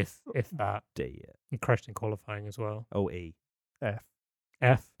 if that. D. He crashed in qualifying as well. Oh, E. F.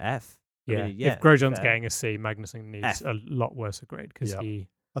 F. F. I Yeah. mean, yeah, If Grosjean's fair. getting a C, Magnussen needs F. a lot worse a grade because Yeah. he.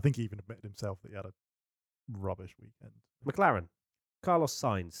 I think he even admitted himself that he had a rubbish weekend. McLaren. Carlos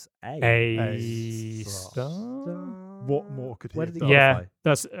Sainz. A. A star. star. What more could he Where have did he done? Yeah, qualify?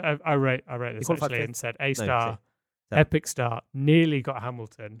 that's I wrote this qualified actually fifth? and said A No, star, C. Seventh. epic start, nearly got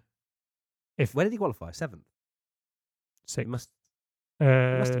Hamilton. If Where did he qualify? 7th. It six, must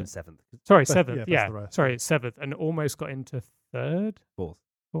have uh, been 7th. sorry, Best- seventh, yeah, best yeah, the rest, sorry, yeah. seventh, and almost got into third, 4th.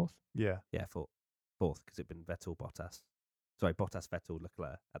 fourth. Yeah. Yeah, 4th. 4th, because it'd been Vettel, Bottas. Sorry, Bottas, Vettel,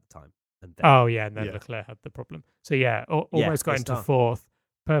 Leclerc at the time. And then Oh yeah, and then Yeah. Leclerc had the problem. So yeah, Yeah, almost got good into start. fourth.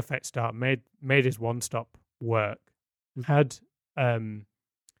 Perfect start. Made his one stop work. Had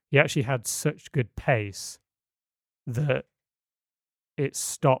he actually had such good pace that it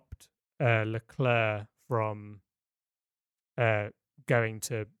stopped Leclerc from going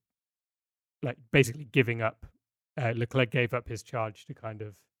to like basically giving up. Leclerc gave up his charge to kind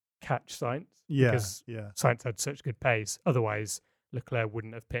of catch Sainz Yeah. because Yeah. Sainz had such good pace. Otherwise, Leclerc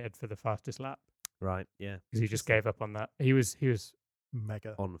wouldn't have pitted for the fastest lap right, yeah. because he just gave up on that. He was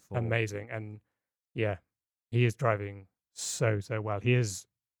Mega. On 4. amazing, and yeah, he is driving so well. He is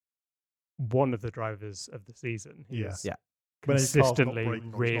one of the drivers of the season. He Yeah. is Yeah. When his car's not consistently breaking or it's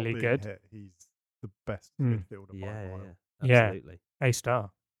not really being good. hit, he's the best Mm. midfielder by Yeah, a yeah, mile. yeah. Yeah. Absolutely. A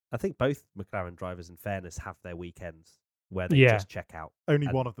star. I think both McLaren drivers, in fairness, have their weekends where they Yeah. just check out. Only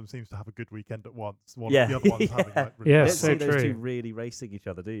And- one of them seems to have a good weekend at once. Yeah. The other one's having like really Yeah, You bad don't so see ones. those true. two really racing each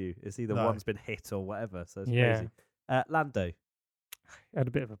other, do you? It's either No. one's been hit or whatever. So it's Yeah. crazy. Lando. He had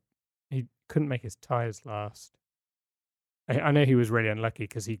a bit of a. He couldn't make his tires last. I know he was really unlucky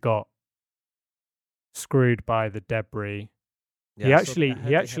because he got screwed by the debris Yeah, He I saw- actually- I heard he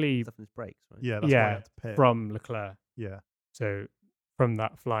he had actually- stuff in his brakes, right? Yeah, that's why he Yeah, had to pit. from Leclerc. Yeah. So from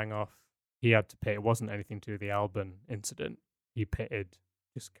that flying off, he had to pit. It wasn't anything to do with the Albon incident. He pitted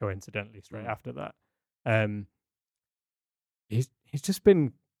just coincidentally straight Mm. after that. He's just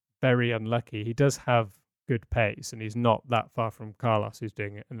been very unlucky. He does have good pace, and he's not that far from Carlos, who's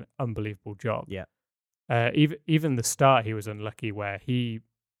doing an unbelievable job. Yeah. Even the start, he was unlucky where I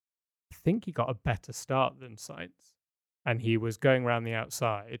think he got a better start than Sainz, and he was going around the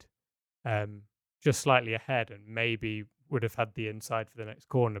outside, just slightly ahead, and maybe would have had the inside for the next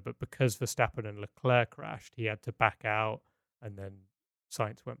corner. But because Verstappen and Leclerc crashed, he had to back out, and then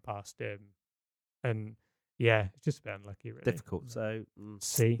Sainz went past him. And yeah, it's just a bit unlucky, really. Difficult. So,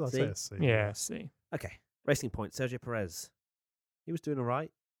 C. That's C? it, C. Yeah, C. okay. Racing point. Sergio Perez. He was doing all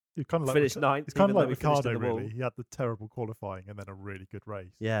right. It's kind of like Finished ninth. It's kind even of though like we finished in Ricardo, the wall. really. He had the terrible qualifying and then a really good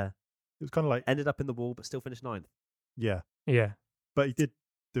race. Yeah. It was kind of like, Ended up in the wall, but still finished ninth. yeah. Yeah. But he did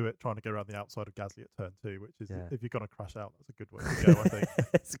do it trying to go around the outside of Gasly at turn 2, which is, Yeah. if you're going to crash out, that's a good way to go, I think.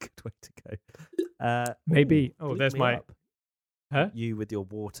 It's a good way to go. Maybe- bleep there's me my- up. Huh? You with your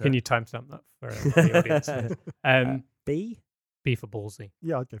water. Can you timestamp that for the audience? B? B for ballsy.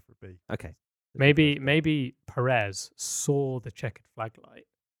 Yeah, I'd go for a B. Okay. Maybe Perez saw the checkered flag light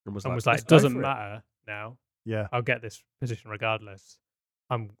And was and like, was like, "Let's it go doesn't for it." matter now. Yeah. I'll get this position regardless.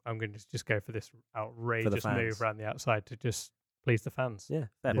 I'm going to just go for this outrageous fans. move around the outside to just please the fans. Yeah,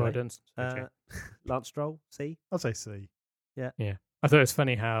 fair Well play. done, Sochi. Lance Stroll, see? I'd say C. I thought it was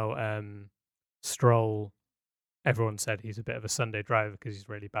funny how Stroll, everyone said he's a bit of a Sunday driver because he's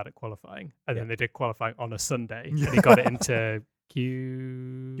really bad at qualifying. And then they did qualifying on a Sunday and he got it into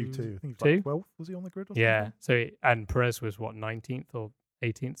Q2. I think he's Two? like 12th. Was he on the grid or Yeah. something? So and Perez was what, 19th or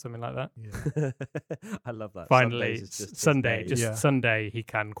 18th, something like that. Yeah. I love that. Finally, Sundays is just his Sunday, day. just Yeah. Sunday, he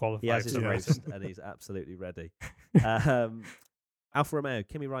can qualify. He has for his some Yeah. race reason. and he's absolutely ready. Alfa Romeo,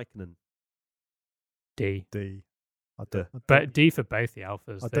 Kimi Raikkonen. D. D. Duh. But D for both the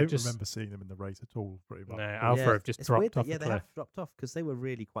Alphas. I They're don't just, remember seeing them in the race at all, pretty much. No, Alpha have just it's dropped weird that, off yeah, the they cliff. have dropped off because they were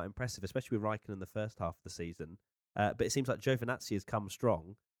really quite impressive, especially with Raikkonen in the first half of the season. But it seems like Giovinazzi has come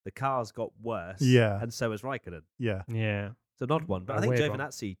strong. The car's got worse. Yeah. And so has Raikkonen. Yeah. Yeah. It's an odd one. But A I think weird one.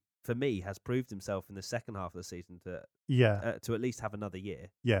 Giovinazzi, for me, has proved himself in the second half of the season Yeah. to at least have another year.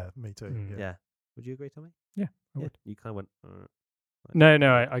 Yeah. Me too. Mm. Yeah. Would you agree, Tommy? Yeah, I would. You kind of went.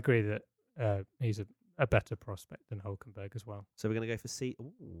 No, I agree that he's a better prospect than Hulkenberg as well. So we're going to go for C.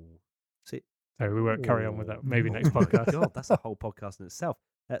 Ooh. C. So we won't carry on with that. Maybe Oh next my podcast. God, that's a whole podcast in itself.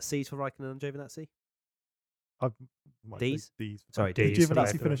 C's for Raikkonen and Giovinazzi. I might say D's? D's. Sorry, Did D's for both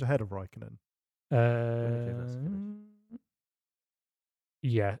Giovinazzi of finish them. ahead of Raikkonen?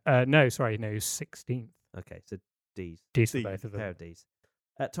 Yeah. No, sorry. No, he was 16th. Okay, so D's. D's for D. both of Pair them. of D's.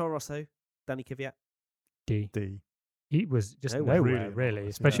 Toro Rosso, Danny Kvyat. D. D. He was just Nowhere. nowhere, Really really. nice,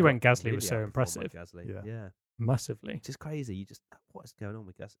 Especially yeah. when Gasly Really was so outperformed by impressive. Gasly. Yeah. Massively. Which is crazy. You just, what is going on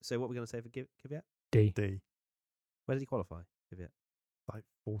with Gasly? So what are we going to say for Kvyat? D. D. Where did he qualify, Kvyat? Like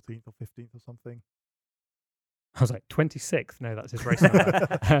 14th or 15th or something. I was like, 26th? No, that's his race number.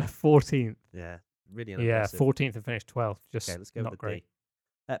 14th. Yeah, really Yeah, unimpressive. 14th and finished 12th. Just Okay, let's go not with great.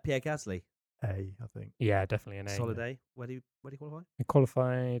 D. Pierre Gasly, A, I think. Yeah, definitely an A. solid A. Where do you qualify? He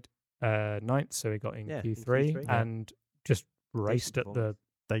qualified 9th, so he got in Yeah, in Q3 Q3. and just raced at the performance.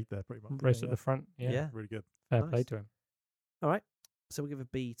 Stayed there pretty much. raced at the front. Yeah, Yeah. Really good. fair Nice. play to him. All right. So we'll give a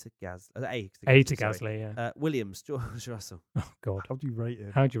B to A. A to sorry. Gasly, yeah. Williams, George Russell. Oh God, How do you rate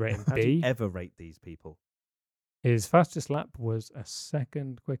him? how do you rate him? How do you B. ever rate these people? His fastest lap was a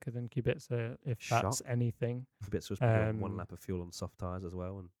second quicker than Kubica, if that's Shock. anything. Kubica was probably on one Um, lap of fuel on soft tyres as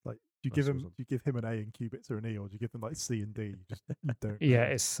well. And Like, do you give Russell's him? on. Do you give him an A and Kubica an E, or do you give them like C and D? You just you don't. Yeah,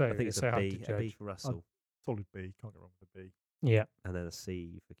 know. it's so I think it's so a hard B. to A B judge. for Russell. Solid B. Can't go wrong with a B. Yeah, And then a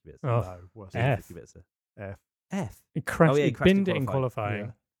C for Kubica. Oh, No, worse. C F. for Kubica. F. F. he crashed. yeah, he he crashed in binned it in qualifying.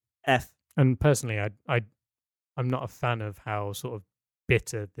 qualifying. F. And personally, I'm not a fan of how sort of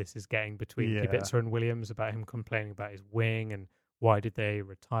bitter this is getting between Yeah. Kubica and Williams about him complaining about his wing and why did they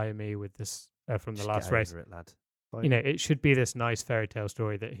retire me with this from the Just last get race. over it, lad. Like, You know, it should be this nice fairy tale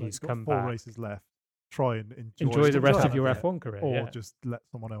story that like, he's you've got come 4 back. races left. Try and Enjoy the Just rest enjoy of it, your yeah. F1 career. or yeah. just let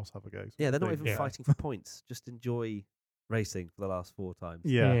someone else have a go. sort Yeah, of they're not thing. even Yeah. fighting for points. Just enjoy racing for the last 4 times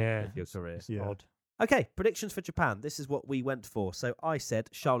Yeah. of your career. It's Yeah. odd. Okay, predictions for Japan. This is what we went for. So I said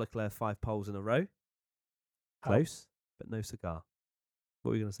Charles Leclerc 5 poles in a row. Close, but no cigar.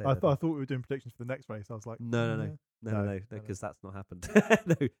 What were you going to say? I there, thought we were doing predictions for the next race. I was like, No, No, No, no. because that's not happened.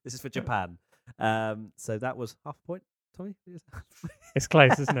 No, this is for Japan. So that was half a point, Tommy? It's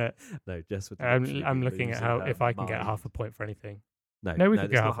close, isn't it? No, Jess would I'm literally be looking at losing how her if I can get mind. half a point for anything. No, No, we could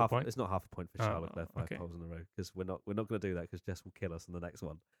it's go not half a point. It's not half a point for Oh, Charles Leclerc 5 okay. poles in a row because we're not going to do that because Jess will kill us in the next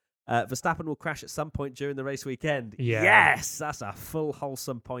one. Verstappen will crash at some point during the race weekend. Yeah. Yes, that's a full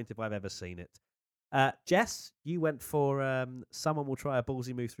wholesome point if I've ever seen it. Jess, you went for someone will try a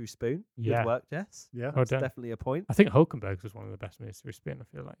ballsy move through Spoon. Yeah. Good work, Jess. Yeah. Well That's done. definitely a point. I think Hulkenberg was one of the best moves through spin. I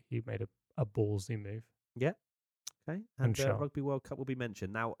feel like he made a ballsy move. Okay, And and Shaw. Rugby World Cup will be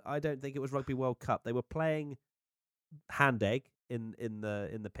mentioned. Now, I don't think it was Rugby World Cup. They were playing hand egg in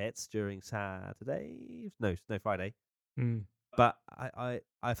the pits during Saturday. No, Friday. Mm. But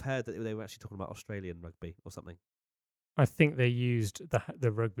I've heard that they were actually talking about Australian rugby or something. I think they used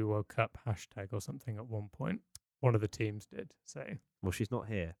the Rugby World Cup hashtag or something at one point. One of the teams did. So Well, she's not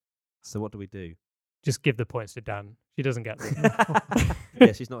here, so what do we do? just give the points to Dan. She doesn't get them.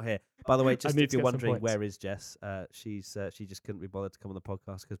 Yeah, she's not here. By the way, just need if to you're get some wondering points. where is Jess, she just couldn't be bothered to come on the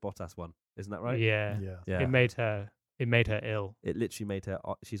podcast because Bottas won. Isn't that right? Yeah. Yeah. Yeah. It made her ill. It literally made her.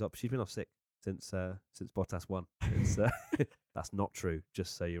 She's been off sick since Bottas won. It's, that's not true.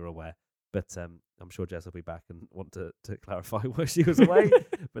 Just so you're aware. But I'm sure Jess will be back and want to clarify why she was away.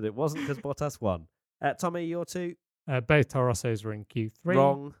 But it wasn't because Bottas won. Tommy, your two Both Torossos were in Q3.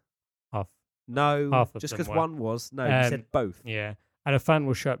 wrong. Half. No, Half of just them because were. one was. No, you said both. Yeah. And a fan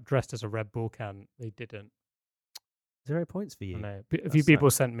will show up dressed as a Red Bull can. They didn't. 0 points for you. I know. A That's few sad.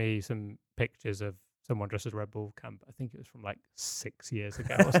 people sent me some pictures of someone dressed as Red Bull camp. I think it was from like 6 years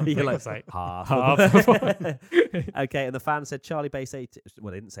ago or something. You're It was like half. half. Okay, and the fan said Charlie Base 18.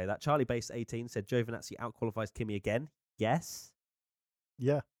 Well, they didn't say that. Charlie Base 18 said Giovinazzi outqualifies Kimi again. Yes,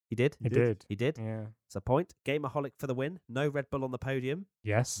 Yeah. he did. He did. He did. Yeah. It's a point. Gameaholic for the win. No Red Bull on the podium.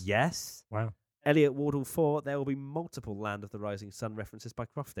 Yes. Yes. Wow. Elliot Wardle 4. There will be multiple Land of the Rising Sun references by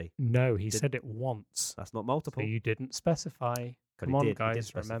Crofty. No, he Did- said it once. That's not So multiple. you didn't specify. But Come he on, did. He did guys,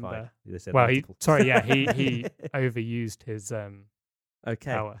 specify. remember. They said Well, multiple. he overused his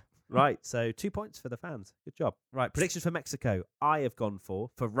Okay. power. Right, so 2 points for the fans. Good job. Right, predictions for Mexico. I have gone for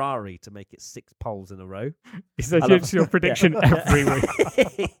Ferrari to make it 6 poles in a row. He said I love- it's your prediction Yeah. every week.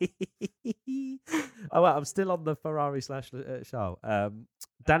 Oh, well, I'm still on the Ferrari / Charles.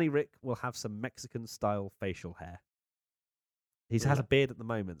 Danny Rick will have some Mexican-style facial hair. He has a beard at the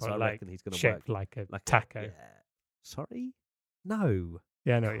moment, so Or I like reckon he's going to work shaped like a like a- taco. yeah. Sorry? No.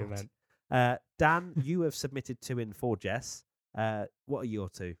 Yeah, I know what you God. meant. Dan, you have submitted 2 in for Jess. What are your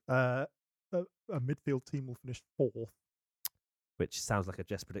 2? A midfield team will finish 4th. Which sounds like a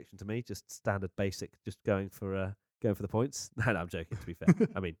Jess prediction to me. Just standard basic, just going for the points. No, I'm joking. To be fair,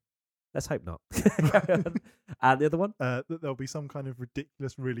 I mean, let's hope not. Carry on. And the other one, That there'll be some kind of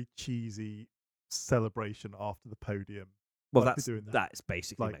ridiculous, really cheesy celebration after the podium. well, like that's they're doing that. that's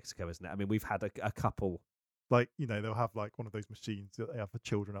basically Like- Mexico, isn't it? I mean, we've had a couple. Like, they'll have like one of those machines that they have for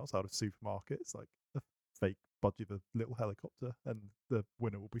children outside of supermarkets, like a fake Budgie the little helicopter, and the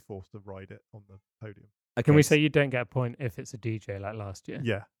winner will be forced to ride it on the podium. Can we Okay, say you don't get a point if it's a DJ like last year?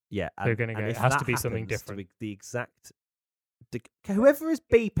 Yeah. yeah? They're gonna go, if it has to that be something happens, different. The exact. Whoever is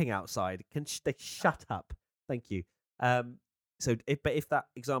beeping outside, they shut up? Thank you. So if that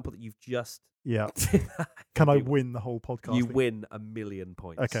example that you've just Yeah. Can I you- win the whole podcast? You win 1,000,000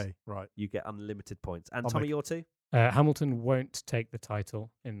 points. Okay, right. You get unlimited points. And I'll Tommy, make- your 2? Hamilton won't take the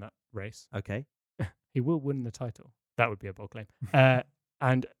title in that race. Okay. He will win the title. That would be a bold claim.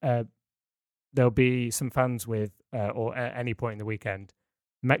 And there'll be some fans with, or at any point in the weekend,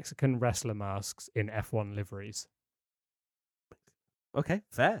 Mexican wrestler masks in F1 liveries. Okay,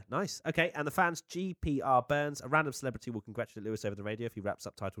 fair, nice. Okay, and the fans, GPR Burns, a random celebrity will congratulate Lewis over the radio if he wraps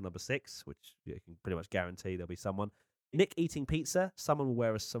up title number 6, which you can pretty much guarantee there'll be someone. Nick eating pizza, someone will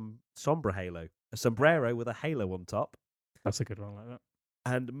wear a sombrero with a halo on top. That's a good one like that.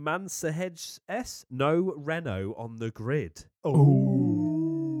 And Mansahedge S, no Renault on the grid.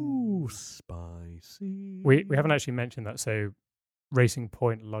 Oh. Ooh, spicy. We haven't actually mentioned that. So Racing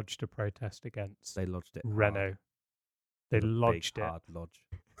Point lodged a protest against They lodged it. hard. Renault. They With a big, lodged it hard lodge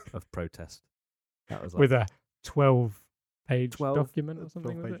of protest. That was like, with a 12-page 12 document or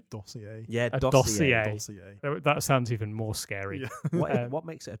something. Was 12-page it? dossier. yeah, a dossier. dossier. That sounds even more scary. Yeah. What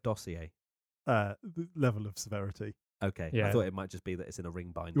makes it a dossier? The level of severity. Okay, I Yeah. thought it might just be that it's in a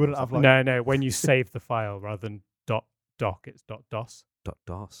ring binder. You wouldn't have like No. When you save the file rather than .doc, it's .dos.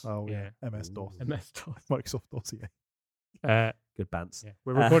 .dos. oh yeah, MS-DOS, Ooh. MS-DOS. Microsoft dossier. Good bants. Yeah.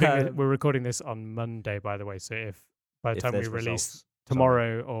 We're Um, recording this on Monday, by the way. So if by the If time we there's release results,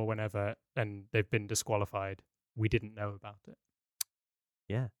 tomorrow or whenever, and they've been disqualified, we didn't know about it.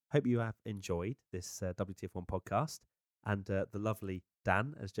 Yeah. Hope you have enjoyed this WTF1 podcast and the lovely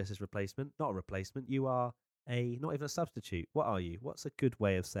Dan as Jess's replacement. Not a replacement. You are not even a substitute. What are you? What's a good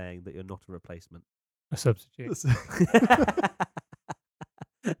way of saying that you're not a replacement? A substitute.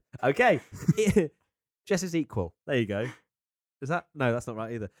 Okay. Jess is equal. There you go. Is that? No, that's not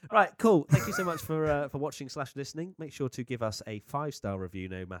right either. Right, cool. Thank you so much for watching / listening. Make sure to give us a 5-star review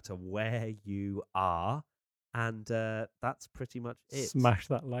no matter where you are. And that's pretty much it. Smash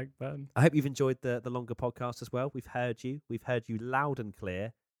that like button. I hope you've enjoyed the longer podcast as well. We've heard you loud and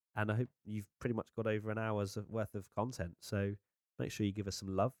clear, and I hope you've pretty much got over an hour's worth of content. So make sure you give us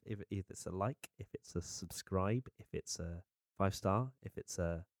some love. If it's a like, if it's a subscribe, if it's a 5-star, if it's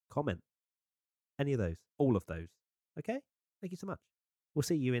a comment, any of those, all of those. Okay, thank you so much. We'll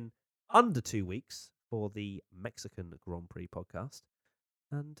see you in under 2 weeks for the Mexican Grand Prix podcast.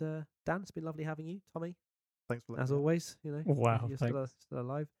 And Dan, it's been lovely having you, Tommy. Thanks for As letting me always, you know, Wow, you're thanks. still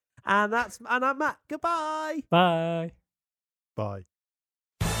alive. And I'm Matt. Goodbye. Bye. Bye.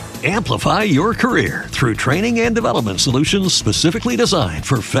 Amplify your career through training and development solutions specifically designed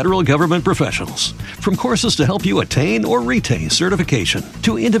for federal government professionals. From courses to help you attain or retain certification,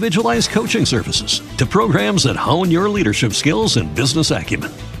 to individualized coaching services, to programs that hone your leadership skills and business acumen,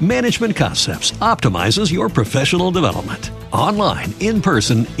 Management Concepts optimizes your professional development. Online, in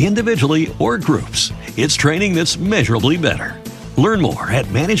person, individually, or groups, it's training that's measurably better. Learn more at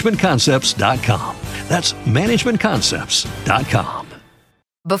managementconcepts.com. That's managementconcepts.com.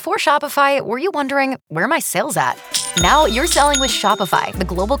 Before Shopify, were you wondering, where are my sales at? Now you're selling with Shopify, the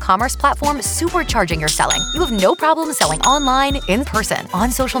global commerce platform supercharging your selling. You have no problem selling online, in person,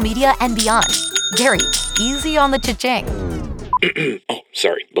 on social media, and beyond. Gary, easy on the cha-ching. Oh,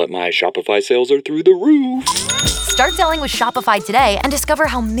 sorry, but my Shopify sales are through the roof. Start selling with Shopify today and discover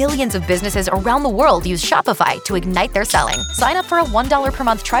how millions of businesses around the world use Shopify to ignite their selling. Sign up for a $1 per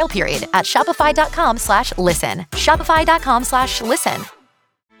month trial period at shopify.com/listen. Shopify.com/listen.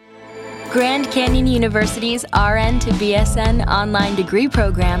 Grand Canyon University's RN to BSN online degree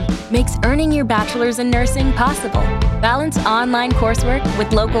program makes earning your bachelor's in nursing possible. Balance online coursework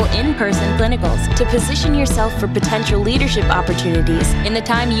with local in-person clinicals to position yourself for potential leadership opportunities in the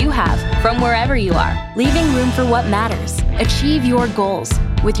time you have from wherever you are, leaving room for what matters. Achieve your goals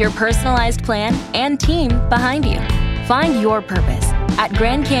with your personalized plan and team behind you. Find your purpose at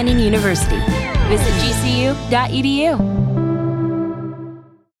Grand Canyon University. Visit gcu.edu.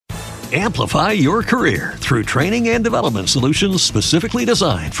 Amplify your career through training and development solutions specifically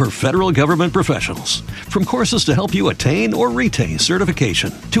designed for federal government professionals. From courses to help you attain or retain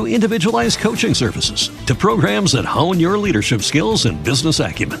certification, to individualized coaching services, to programs that hone your leadership skills and business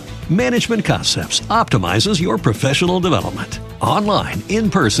acumen, Management Concepts optimizes your professional development. Online, in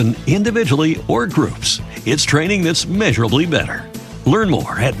person, individually, or groups, it's training that's measurably better. Learn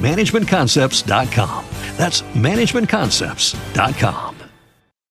more at managementconcepts.com. That's managementconcepts.com.